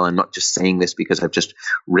life as well. I'm not just saying this because I've just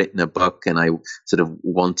written a book and I sort of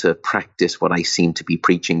want to practice what I seem to be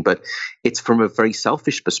preaching, but it's from a very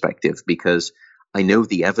selfish perspective because I know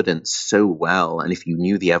the evidence so well. And if you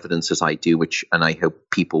knew the evidence as I do, and I hope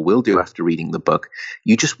people will do after reading the book,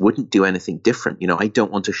 you just wouldn't do anything different. I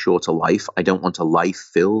don't want a shorter life. I don't want a life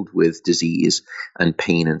filled with disease and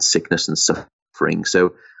pain and sickness and suffering.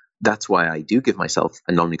 So that's why I do give myself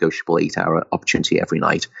a non-negotiable 8-hour opportunity every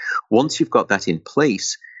night. Once you've got that in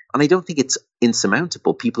place, and I don't think it's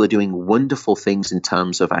insurmountable, people are doing wonderful things in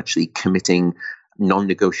terms of actually committing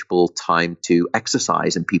non-negotiable time to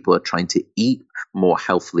exercise, and people are trying to eat more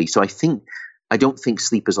healthily. So I don't think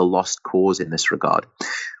sleep is a lost cause in this regard.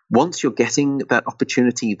 Once you're getting that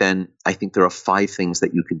opportunity, then I think there are 5 things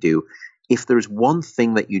that you can do. If there's one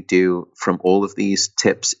thing that you do from all of these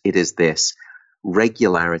tips, it is this: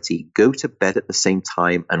 regularity. Go to bed at the same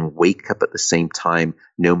time and wake up at the same time,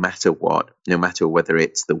 no matter what, no matter whether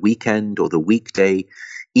it's the weekend or the weekday.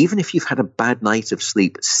 Even if you've had a bad night of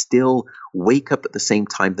sleep, still wake up at the same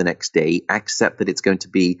time the next day. Accept that it's going to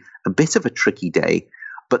be a bit of a tricky day,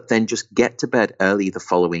 but then just get to bed early the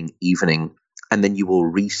following evening, and then you will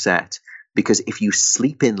reset. Because if you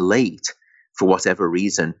sleep in late for whatever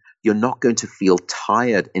reason, you're not going to feel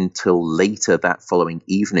tired until later that following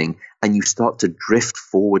evening, and you start to drift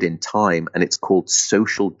forward in time, and it's called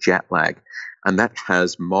social jet lag, and that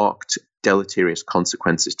has marked deleterious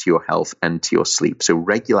consequences to your health and to your sleep. So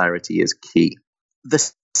regularity is key.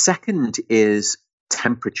 The second is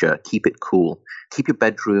temperature. Keep it cool. Keep your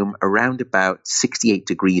bedroom around about 68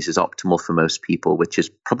 degrees is optimal for most people, which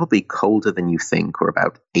is probably colder than you think, or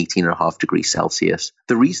about 18.5 degrees Celsius.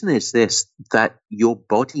 The reason is this, that your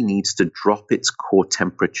body needs to drop its core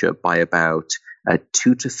temperature by about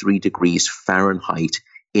 2 to 3 degrees Fahrenheit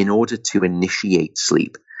in order to initiate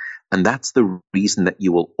sleep. And that's the reason that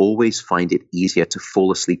you will always find it easier to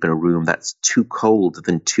fall asleep in a room that's too cold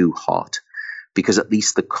than too hot, because at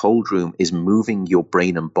least the cold room is moving your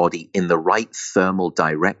brain and body in the right thermal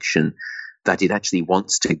direction that it actually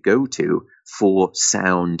wants to go to for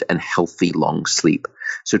sound and healthy long sleep.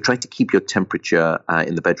 So try to keep your temperature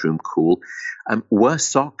in the bedroom cool. Wear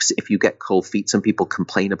socks if you get cold feet. Some people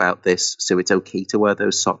complain about this, so it's okay to wear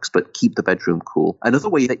those socks, but keep the bedroom cool. Another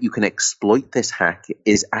way that you can exploit this hack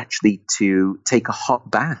is actually to take a hot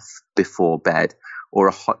bath before bed or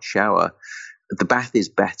a hot shower. The bath is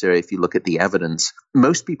better if you look at the evidence.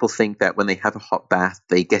 Most people think that when they have a hot bath,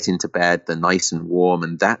 they get into bed, they're nice and warm,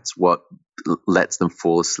 and that's what lets them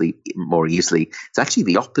fall asleep more easily. It's actually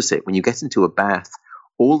the opposite. When you get into a bath,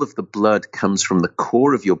 all of the blood comes from the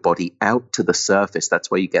core of your body out to the surface. That's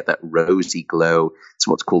why you get that rosy glow. It's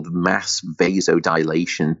what's called mass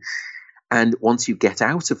vasodilation. And once you get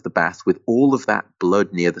out of the bath with all of that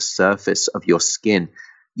blood near the surface of your skin,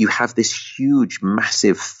 you have this huge,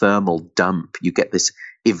 massive thermal dump. You get this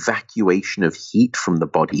evacuation of heat from the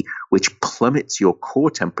body, which plummets your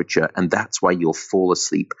core temperature, and that's why you'll fall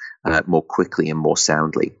asleep more quickly and more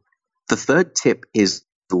soundly. The third tip is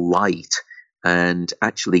light, and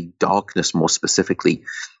actually darkness more specifically.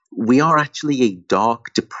 We are actually a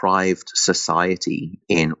dark-deprived society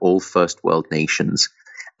in all first world nations,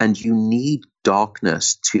 and you need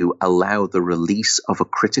darkness to allow the release of a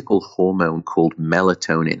critical hormone called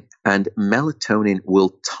melatonin. And melatonin will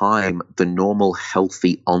time the normal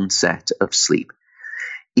healthy onset of sleep.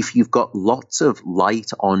 If you've got lots of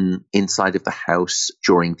light on inside of the house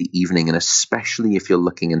during the evening, and especially if you're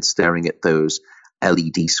looking and staring at those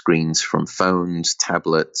LED screens from phones,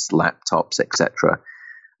 tablets, laptops, etc.,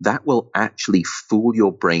 that will actually fool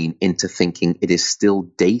your brain into thinking it is still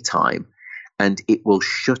daytime, and it will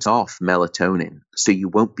shut off melatonin, so you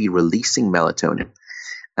won't be releasing melatonin.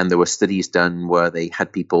 And there were studies done where they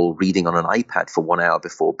had people reading on an iPad for 1 hour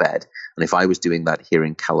before bed. And if I was doing that here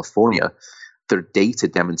in California, the data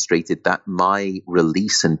demonstrated that my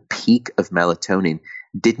release and peak of melatonin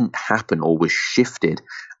didn't happen or was shifted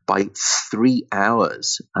by 3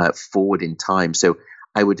 hours forward in time. So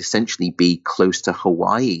I would essentially be close to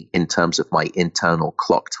Hawaii in terms of my internal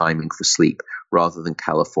clock timing for sleep rather than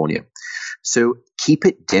California. So keep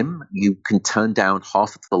it dim. You can turn down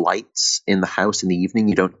half of the lights in the house in the evening.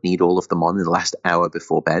 You don't need all of them on in the last hour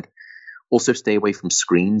before bed. Also stay away from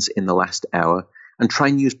screens in the last hour and try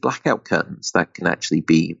and use blackout curtains. That can actually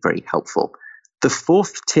be very helpful. The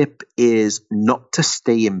fourth tip is not to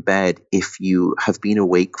stay in bed if you have been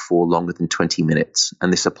awake for longer than 20 minutes.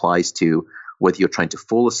 And this applies to whether you're trying to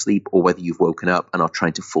fall asleep or whether you've woken up and are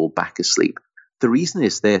trying to fall back asleep. The reason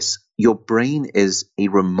is this: your brain is a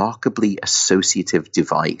remarkably associative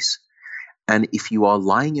device. And if you are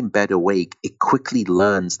lying in bed awake, it quickly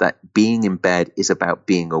learns that being in bed is about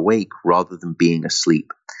being awake rather than being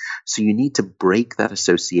asleep. So you need to break that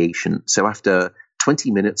association. So after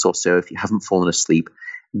 20 minutes or so, if you haven't fallen asleep,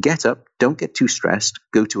 get up, don't get too stressed,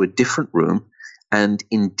 go to a different room, and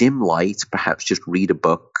in dim light, perhaps just read a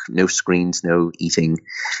book, no screens, no eating.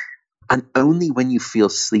 And only when you feel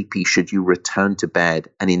sleepy should you return to bed.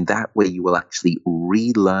 And in that way, you will actually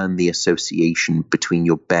relearn the association between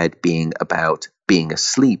your bed being about being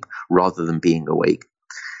asleep rather than being awake.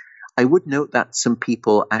 I would note that some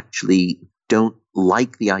people actually don't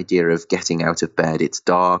like the idea of getting out of bed. It's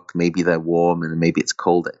dark, maybe they're warm, and maybe it's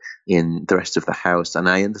cold in the rest of the house. And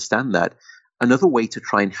I understand that. Another way to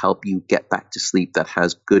try and help you get back to sleep that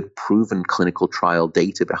has good proven clinical trial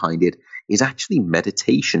data behind it is actually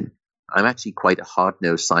meditation. I'm actually quite a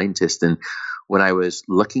hard-nosed scientist, and when I was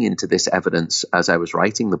looking into this evidence as I was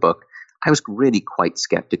writing the book, I was really quite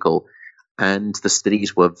skeptical. And the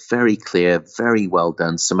studies were very clear, very well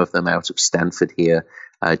done, some of them out of Stanford here,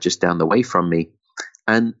 just down the way from me.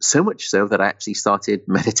 And so much so that I actually started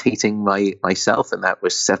meditating myself, and that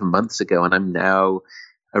was 7 months ago, and I'm now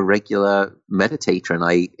a regular meditator.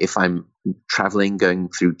 And if I'm traveling, going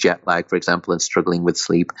through jet lag, for example, and struggling with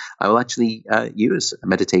sleep, I will actually use a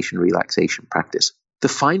meditation relaxation practice. The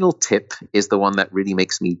final tip is the one that really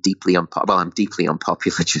makes me deeply unpopular. Well, I'm deeply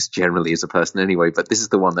unpopular just generally as a person anyway, but this is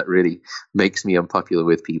the one that really makes me unpopular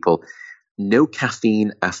with people. No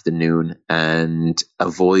caffeine afternoon and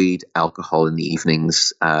avoid alcohol in the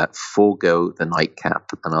evenings. Forego the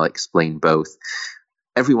nightcap, and I'll explain both.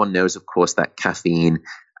 Everyone knows, of course, that caffeine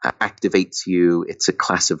activates you. It's a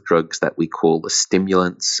class of drugs that we call the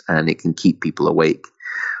stimulants, and it can keep people awake.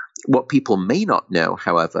 What people may not know,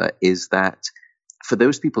 however, is that for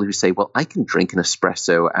those people who say, well, I can drink an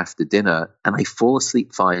espresso after dinner and I fall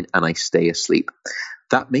asleep fine and I stay asleep,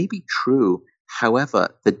 that may be true.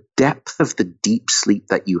 However, the depth of the deep sleep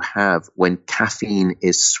that you have when caffeine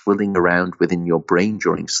is swirling around within your brain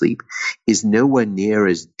during sleep is nowhere near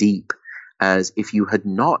as deep as if you had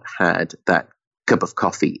not had that cup of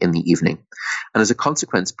coffee in the evening. And as a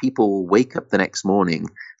consequence, people will wake up the next morning,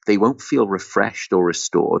 they won't feel refreshed or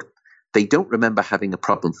restored. They don't remember having a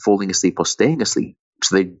problem falling asleep or staying asleep,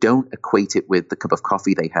 so they don't equate it with the cup of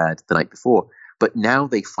coffee they had the night before. But now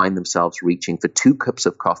they find themselves reaching for 2 cups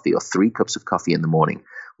of coffee or 3 cups of coffee in the morning,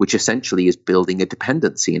 which essentially is building a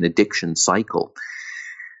dependency, an addiction cycle.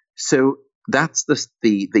 So that's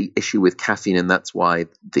the issue with caffeine, and that's why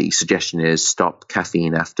the suggestion is stop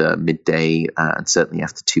caffeine after midday and certainly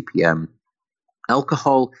after 2 p.m.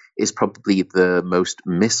 Alcohol is probably the most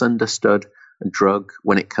misunderstood drug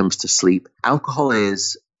when it comes to sleep. Alcohol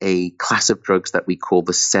is a class of drugs that we call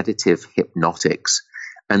the sedative hypnotics,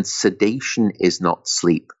 and sedation is not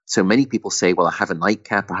sleep. So many people say, well, I have a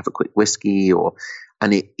nightcap, I have a quick whiskey,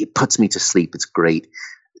 and it puts me to sleep. It's great.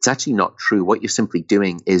 It's actually not true. What you're simply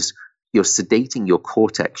doing is you're sedating your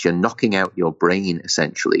cortex. You're knocking out your brain,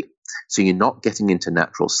 essentially. So you're not getting into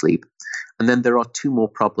natural sleep. And then there are 2 more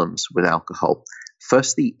problems with alcohol.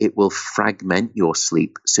 Firstly, it will fragment your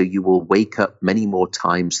sleep. So you will wake up many more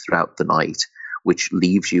times throughout the night, which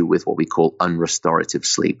leaves you with what we call unrestorative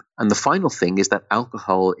sleep. And the final thing is that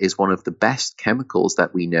alcohol is one of the best chemicals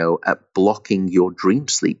that we know at blocking your dream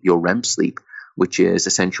sleep, your REM sleep, which is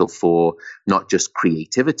essential for not just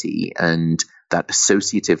creativity and that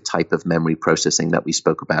associative type of memory processing that we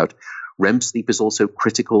spoke about. REM sleep is also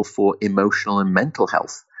critical for emotional and mental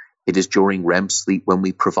health. It is during REM sleep when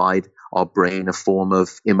we provide our brain a form of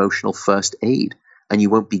emotional first aid. And you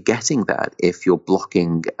won't be getting that if you're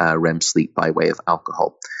blocking REM sleep by way of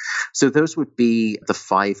alcohol. So those would be the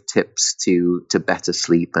 5 tips to better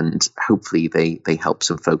sleep, and hopefully they help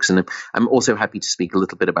some folks. And I'm also happy to speak a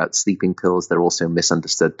little bit about sleeping pills. They're also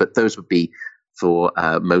misunderstood, but those would be for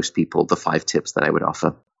most people the 5 tips that I would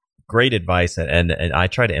offer. Great advice, and I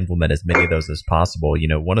try to implement as many of those as possible. You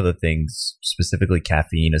know, one of the things, specifically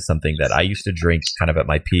caffeine, is something that I used to drink kind of at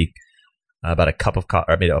my peak about a cup of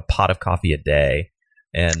coffee, a pot of coffee a day.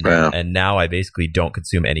 And now I basically don't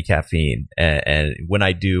consume any caffeine. And when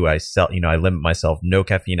I do, I limit myself no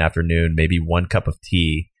caffeine afternoon, maybe 1 cup of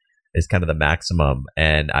tea is kind of the maximum.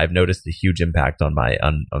 And I've noticed a huge impact on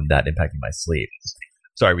that impacting my sleep.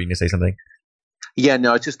 Sorry, were you going to say something? Yeah, no,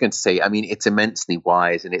 I was just going to say, I mean, it's immensely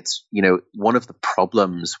wise. And it's, one of the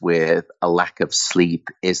problems with a lack of sleep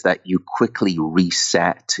is that you quickly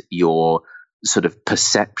reset your sort of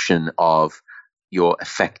perception of your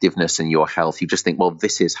effectiveness and your health. You just think, well,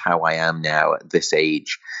 this is how I am now at this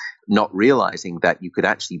age, not realizing that you could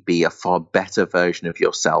actually be a far better version of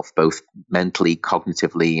yourself, both mentally,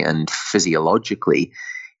 cognitively, and physiologically,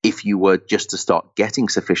 if you were just to start getting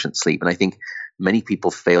sufficient sleep. And I think many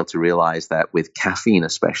people fail to realize that with caffeine,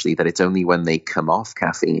 especially, that it's only when they come off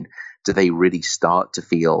caffeine do they really start to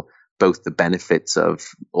feel both the benefits of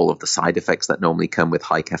all of the side effects that normally come with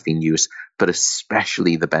high caffeine use, but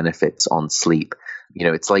especially the benefits on sleep.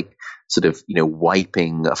 It's like sort of,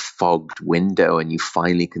 wiping a fogged window and you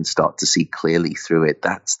finally can start to see clearly through it.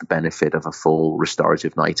 That's the benefit of a full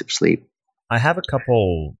restorative night of sleep. I have a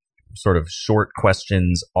couple sort of short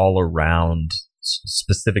questions all around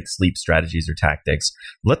specific sleep strategies or tactics.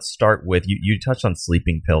 Let's start with, you touched on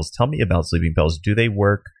sleeping pills. Tell me about sleeping pills. Do they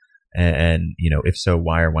work? And, if so,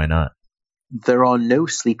 why or why not? There are no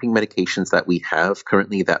sleeping medications that we have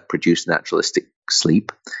currently that produce naturalistic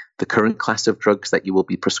sleep. The current class of drugs that you will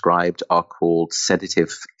be prescribed are called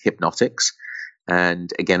sedative hypnotics.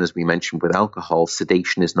 And again, as we mentioned with alcohol,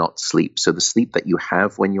 sedation is not sleep. So the sleep that you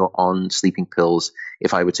have when you're on sleeping pills,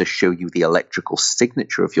 if I were to show you the electrical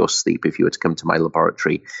signature of your sleep, if you were to come to my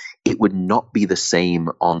laboratory, it would not be the same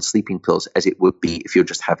on sleeping pills as it would be if you're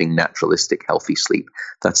just having naturalistic, healthy sleep.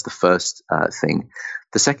 That's the first thing.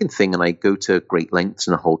 The second thing, and I go to great lengths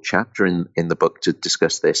in a whole chapter in the book to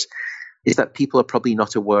discuss this, is that people are probably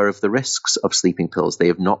not aware of the risks of sleeping pills. They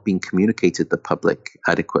have not been communicated to the public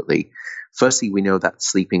adequately. Firstly, we know that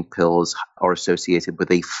sleeping pills are associated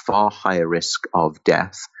with a far higher risk of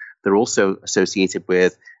death. They're also associated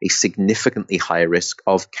with a significantly higher risk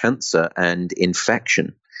of cancer and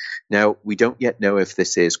infection. Now, we don't yet know if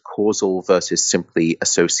this is causal versus simply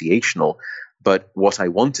associational, but what I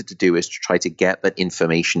wanted to do is to try to get that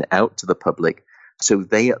information out to the public so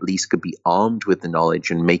they at least could be armed with the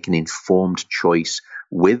knowledge and make an informed choice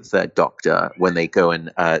with their doctor when they go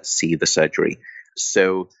and see the surgery.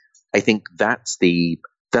 So I think that's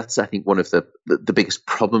I think one of the biggest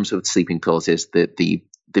problems with sleeping pills is the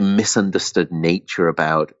misunderstood nature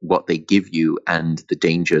about what they give you and the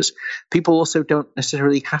dangers. People also don't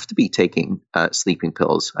necessarily have to be taking sleeping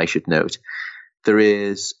pills, I should note. There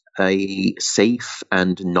is a safe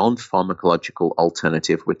and non-pharmacological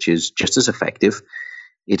alternative, which is just as effective.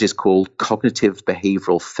 It is called cognitive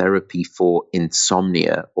behavioral therapy for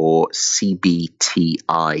insomnia, or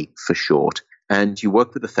CBTI for short. And you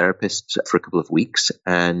work with a therapist for a couple of weeks.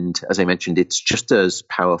 And as I mentioned, it's just as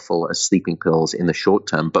powerful as sleeping pills in the short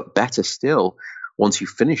term, but better still, once you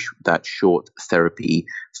finish that short therapy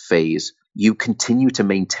phase, you continue to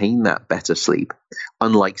maintain that better sleep.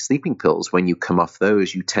 Unlike sleeping pills, when you come off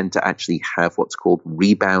those, you tend to actually have what's called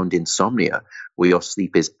rebound insomnia, where your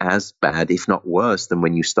sleep is as bad, if not worse, than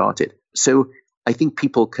when you started. So I think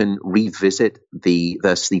people can revisit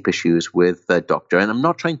their sleep issues with their doctor. And I'm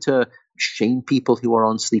not trying to shame people who are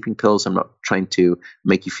on sleeping pills. I'm not trying to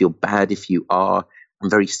make you feel bad if you are. I'm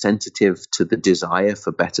very sensitive to the desire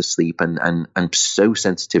for better sleep and so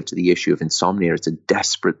sensitive to the issue of insomnia. It's a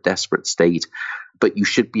desperate, desperate state. But you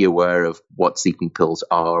should be aware of what sleeping pills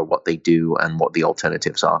are, what they do, and what the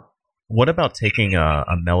alternatives are. What about taking a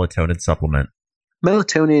melatonin supplement?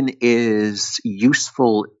 Melatonin is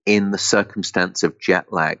useful in the circumstance of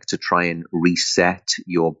jet lag to try and reset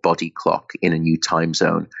your body clock in a new time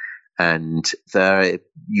zone. And there,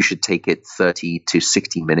 you should take it 30 to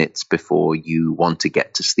 60 minutes before you want to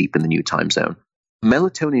get to sleep in the new time zone.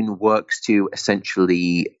 Melatonin works to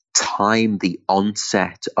essentially time the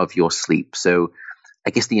onset of your sleep. So I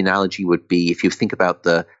guess the analogy would be, if you think about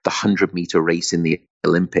the 100-meter race in the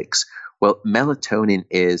Olympics, well, melatonin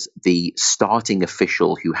is the starting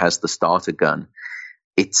official who has the starter gun.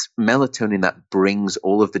 It's melatonin that brings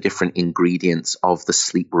all of the different ingredients of the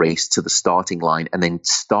sleep race to the starting line and then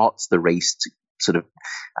starts the race to sort of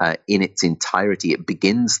in its entirety. It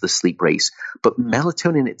begins the sleep race. But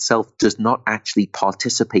melatonin itself does not actually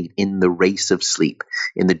participate in the race of sleep,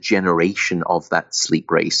 in the generation of that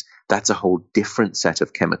sleep race. That's a whole different set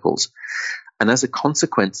of chemicals. And as a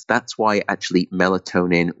consequence, that's why actually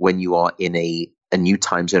melatonin, when you are in a new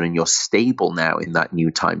time zone and you're stable now in that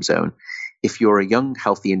new time zone, if you're a young,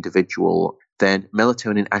 healthy individual, then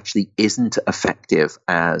melatonin actually isn't effective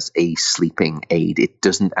as a sleeping aid. It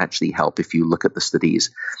doesn't actually help if you look at the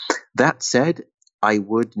studies. That said, I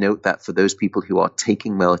would note that for those people who are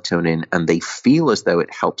taking melatonin and they feel as though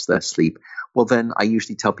it helps their sleep, well, then I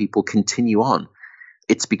usually tell people continue on.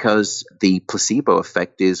 It's because the placebo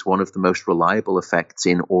effect is one of the most reliable effects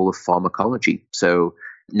in all of pharmacology. So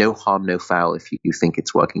no harm, no foul if you think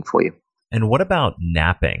it's working for you. And what about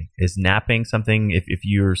napping? Is napping something, if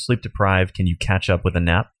you're sleep deprived, can you catch up with a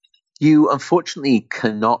nap? You unfortunately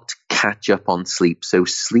cannot catch up on sleep. So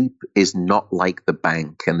sleep is not like the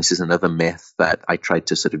bank. And this is another myth that I tried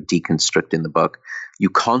to sort of deconstruct in the book. You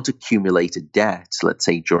can't accumulate a debt, let's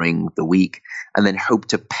say during the week, and then hope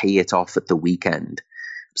to pay it off at the weekend.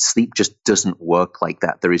 Sleep just doesn't work like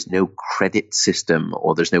that. There is no credit system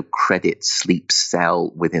or there's no credit sleep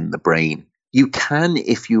cell within the brain. You can,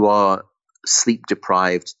 if you are sleep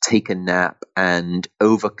deprived, take a nap and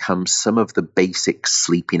overcome some of the basic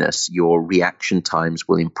sleepiness. Your reaction times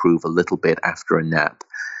will improve a little bit after a nap,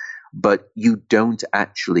 but you don't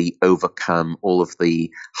actually overcome all of the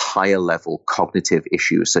higher level cognitive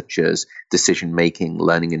issues such as decision making,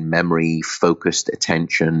 learning and memory, focused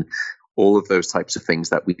attention, all of those types of things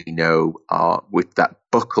that we know are with that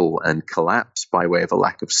buckle and collapse by way of a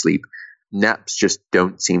lack of sleep. Naps just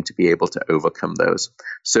don't seem to be able to overcome those.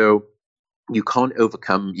 So you can't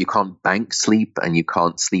bank sleep and you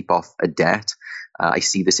can't sleep off a debt. I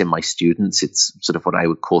see this in my students. It's sort of what I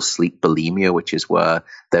would call sleep bulimia, which is where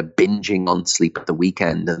they're binging on sleep at the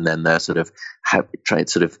weekend and then they're sort of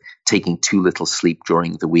taking too little sleep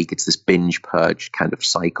during the week. It's this binge purge kind of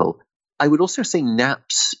cycle. I would also say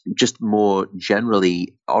naps, just more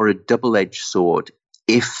generally, are a double-edged sword.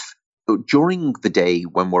 If during the day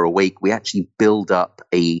when we're awake, we actually build up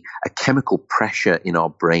a chemical pressure in our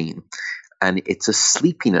brain, and it's a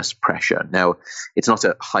sleepiness pressure. Now, it's not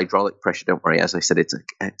a hydraulic pressure, don't worry. As I said, it's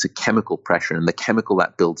a chemical pressure, and the chemical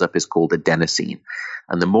that builds up is called adenosine.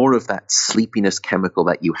 And the more of that sleepiness chemical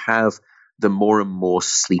that you have, the more and more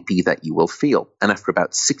sleepy that you will feel. And after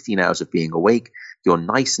about 16 hours of being awake, you're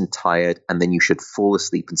nice and tired, and then you should fall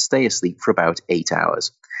asleep and stay asleep for about 8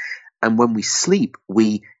 hours. And when we sleep,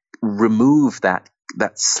 we remove that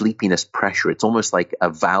sleepiness pressure. It's almost like a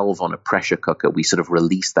valve on a pressure cooker. We sort of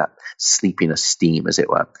release that sleepiness steam, as it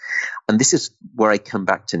were. And this is where I come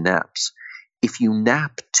back to naps. If you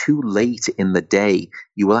nap too late in the day,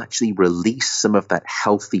 you will actually release some of that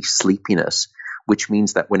healthy sleepiness, which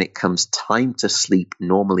means that when it comes time to sleep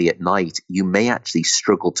normally at night, you may actually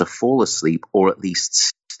struggle to fall asleep or at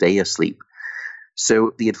least stay asleep.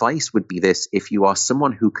 So the advice would be this: if you are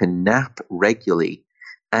someone who can nap regularly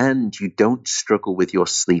and you don't struggle with your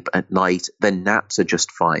sleep at night, then naps are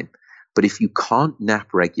just fine. But if you can't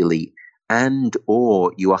nap regularly and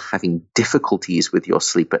or you are having difficulties with your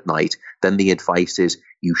sleep at night, then the advice is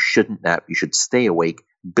you shouldn't nap. You should stay awake,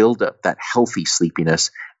 build up that healthy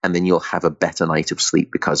sleepiness, and then you'll have a better night of sleep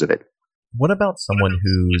because of it. What about someone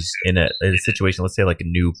who's in a situation, let's say like a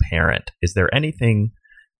new parent? Is there anything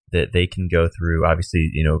that they can go through,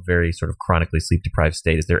 obviously, very sort of chronically sleep deprived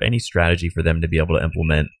state? Is there any strategy for them to be able to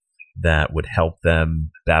implement that would help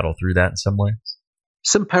them battle through that in some way?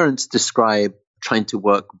 Some parents describe trying to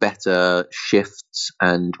work better shifts.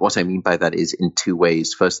 And what I mean by that is in two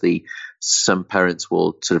ways. Firstly, some parents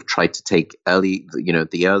will sort of try to take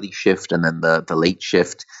the early shift and then the late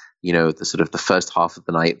shift, the sort of the first half of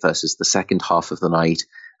the night versus the second half of the night,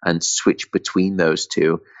 and switch between those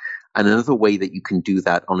two. And another way that you can do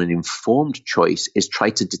that on an informed choice is try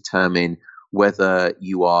to determine whether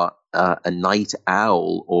you are a night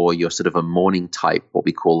owl or you're sort of a morning type, what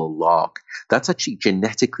we call a lark. That's actually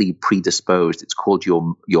genetically predisposed. It's called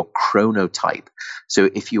your chronotype. So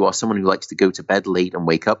if you are someone who likes to go to bed late and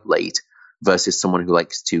wake up late versus someone who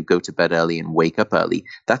likes to go to bed early and wake up early,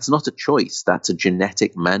 that's not a choice. That's a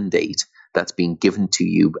genetic mandate that's being given to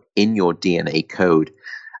you in your DNA code.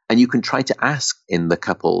 And you can try to ask in the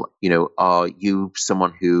couple, are you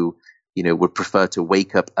someone who, would prefer to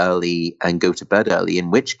wake up early and go to bed early?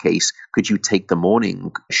 In which case, could you take the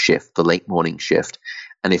morning shift, the late morning shift?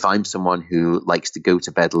 And if I'm someone who likes to go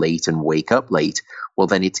to bed late and wake up late, well,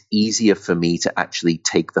 then it's easier for me to actually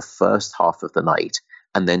take the first half of the night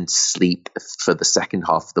and then sleep for the second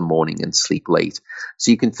half of the morning and sleep late.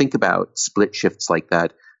 So you can think about split shifts like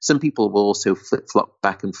that. Some people will also flip-flop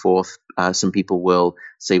back and forth. Some people will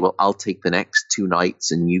say, well, I'll take the next 2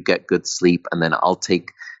 nights and you get good sleep, and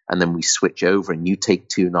then we switch over and you take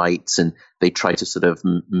 2 nights, and they try to sort of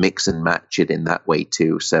mix and match it in that way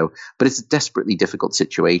too. So, but it's a desperately difficult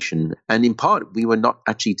situation. And in part, we were not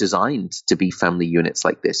actually designed to be family units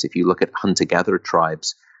like this. If you look at hunter-gatherer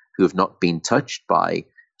tribes who have not been touched by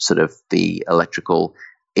sort of the electrical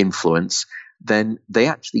influence, then they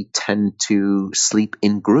actually tend to sleep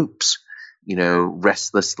in groups.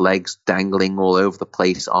 Restless legs dangling all over the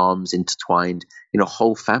place, arms intertwined.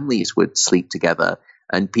 Whole families would sleep together,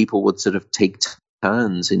 and people would sort of take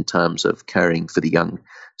turns in terms of caring for the young.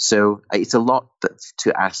 So it's a lot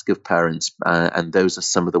to ask of parents, and those are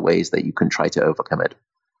some of the ways that you can try to overcome it.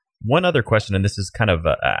 One other question, and this is kind of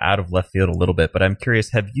out of left field a little bit, but I'm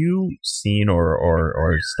curious, have you seen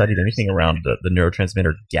or studied anything around the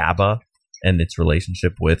neurotransmitter GABA and its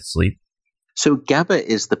relationship with sleep? So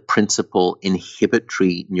GABA is the principal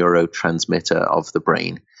inhibitory neurotransmitter of the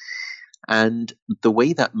brain. And the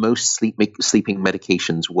way that most sleeping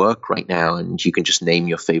medications work right now, and you can just name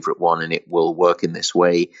your favorite one and it will work in this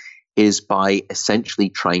way, is by essentially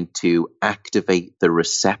trying to activate the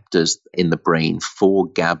receptors in the brain for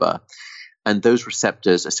GABA. And those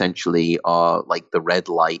receptors essentially are like the red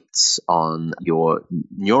lights on your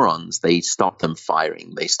neurons. They stop them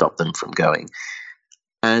firing. They stop them from going.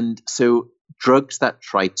 And so drugs that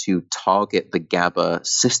try to target the GABA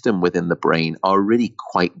system within the brain are really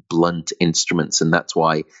quite blunt instruments. And that's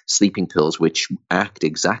why sleeping pills, which act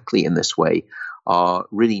exactly in this way, are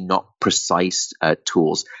really not precise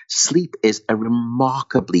tools. Sleep is a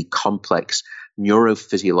remarkably complex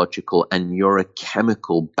neurophysiological and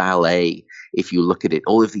neurochemical ballet. If you look at it,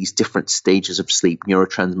 all of these different stages of sleep,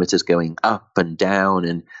 neurotransmitters going up and down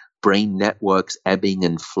and brain networks ebbing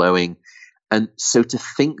and flowing. And so to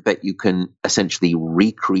think that you can essentially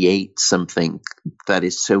recreate something that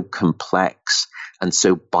is so complex and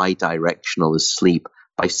so bidirectional as sleep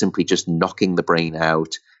by simply just knocking the brain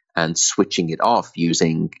out and switching it off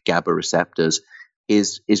using GABA receptors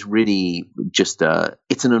is really just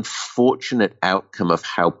it's an unfortunate outcome of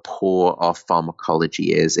how poor our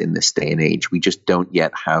pharmacology is in this day and age. We just don't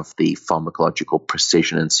yet have the pharmacological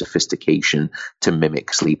precision and sophistication to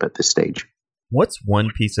mimic sleep at this stage. What's one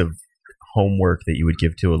piece of homework that you would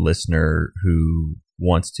give to a listener who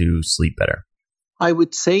wants to sleep better? I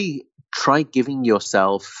would say try giving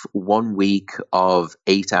yourself 1 week of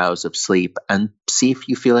 8 hours of sleep and see if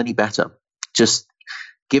you feel any better. Just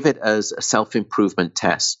give it as a self-improvement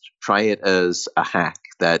test. Try it as a hack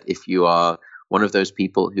that if you are one of those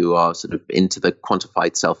people who are sort of into the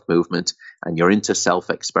quantified self movement and you're into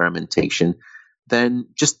self-experimentation, then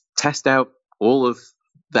just test out all of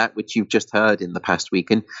that which you've just heard in the past week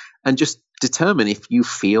and just determine if you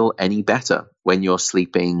feel any better when you're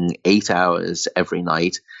sleeping 8 hours every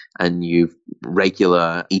night and you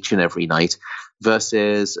regular each and every night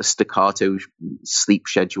versus a staccato sleep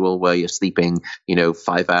schedule where you're sleeping,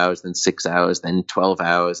 5 hours, then 6 hours, then 12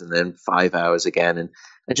 hours, and then 5 hours again. And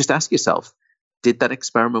just ask yourself, did that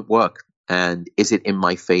experiment work? And is it in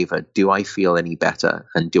my favor? Do I feel any better?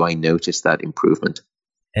 And do I notice that improvement?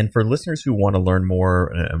 And for listeners who want to learn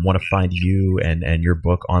more and want to find you and your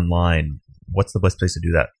book online, what's the best place to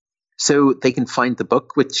do that? So they can find the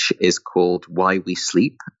book, which is called Why We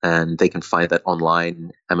Sleep, and they can find that online.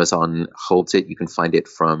 Amazon holds it. You can find it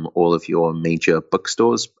from all of your major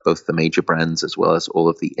bookstores, both the major brands as well as all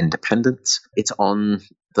of the independents. It's on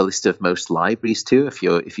the list of most libraries too. If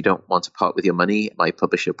you don't want to part with your money, my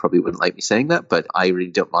publisher probably wouldn't like me saying that, but I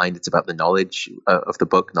really don't mind. It's about the knowledge of the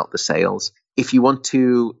book, not the sales. If you want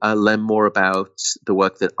to learn more about the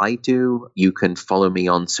work that I do, you can follow me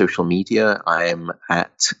on social media. I am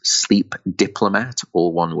at Sleep Diplomat,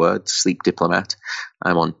 all one word, Sleep Diplomat.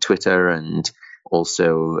 I'm on Twitter, and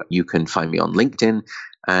also you can find me on LinkedIn.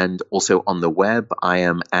 And also on the web,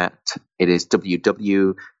 it is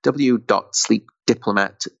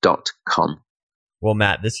www.sleepdiplomat.com. Well,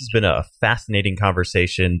 Matt, this has been a fascinating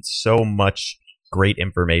conversation. So much great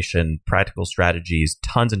information, practical strategies,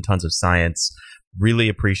 tons and tons of science. Really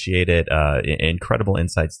appreciate it. Incredible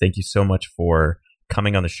insights. Thank you so much for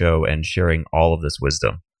coming on the show and sharing all of this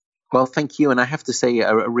wisdom. Well, thank you. And I have to say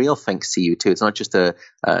a real thanks to you too. It's not just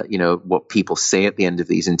what people say at the end of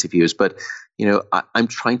these interviews, but, I'm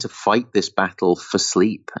trying to fight this battle for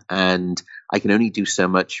sleep, and I can only do so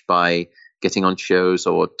much by getting on shows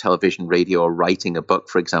or television, radio, or writing a book,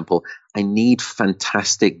 for example. I need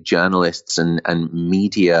fantastic journalists and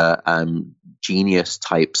media genius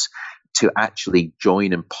types to actually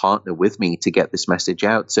join and partner with me to get this message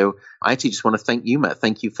out. So I actually just want to thank you, Matt.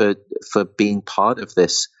 Thank you for being part of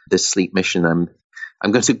this sleep mission. I'm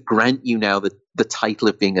going to grant you now the title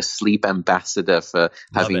of being a sleep ambassador for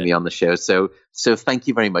having me on the show. So thank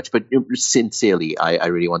you very much. But sincerely, I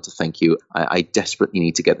really want to thank you. I desperately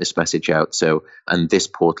need to get this message out. And this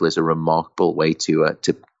portal is a remarkable way to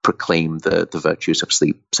proclaim the virtues of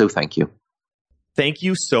sleep. So thank you. Thank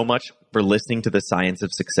you so much for listening to The Science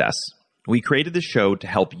of Success. We created this show to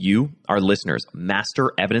help you, our listeners,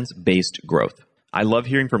 master evidence-based growth. I love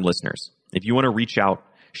hearing from listeners. If you want to reach out,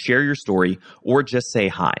 share your story, or just say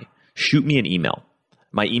hi, shoot me an email.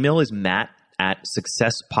 My email is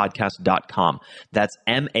matt@successpodcast.com. That's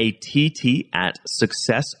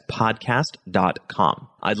matt@successpodcast.com.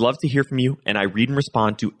 I'd love to hear from you, and I read and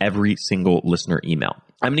respond to every single listener email.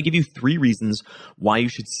 I'm going to give you 3 reasons why you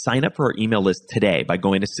should sign up for our email list today by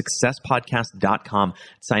going to successpodcast.com,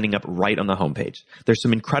 signing up right on the homepage. There's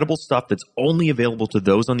some incredible stuff that's only available to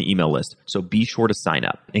those on the email list, so be sure to sign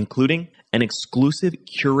up, including an exclusive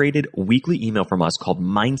curated weekly email from us called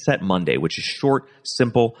Mindset Monday, which is short,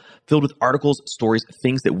 simple, filled with articles, stories,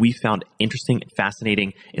 things that we found interesting and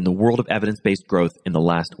fascinating in the world of evidence-based growth in the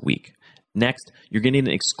last week. Next, you're getting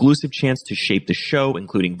an exclusive chance to shape the show,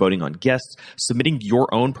 including voting on guests, submitting your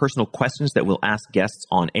own personal questions that we'll ask guests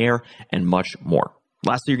on air, and much more.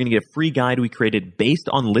 Lastly, you're going to get a free guide we created based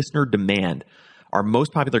on listener demand, our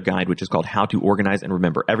most popular guide, which is called How to Organize and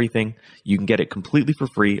Remember Everything. You can get it completely for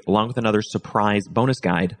free, along with another surprise bonus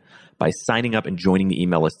guide by signing up and joining the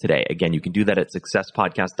email list today. Again, you can do that at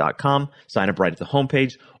successpodcast.com, sign up right at the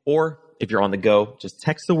homepage, or if you're on the go, just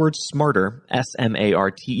text the word SMARTER,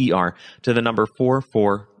 SMARTER, to the number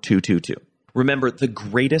 44222. Remember, the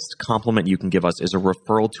greatest compliment you can give us is a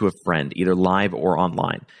referral to a friend, either live or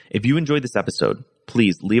online. If you enjoyed this episode,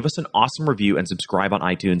 please leave us an awesome review and subscribe on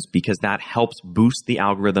iTunes, because that helps boost the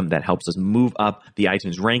algorithm, that helps us move up the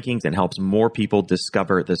iTunes rankings and helps more people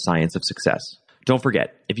discover the science of success. Don't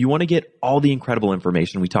forget, if you want to get all the incredible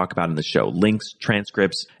information we talk about in the show, links,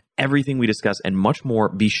 transcripts, everything we discuss, and much more,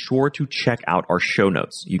 be sure to check out our show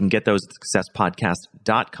notes. You can get those at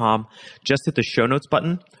successpodcast.com. Just hit the show notes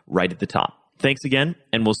button right at the top. Thanks again,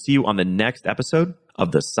 and we'll see you on the next episode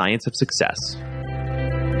of The Science of Success.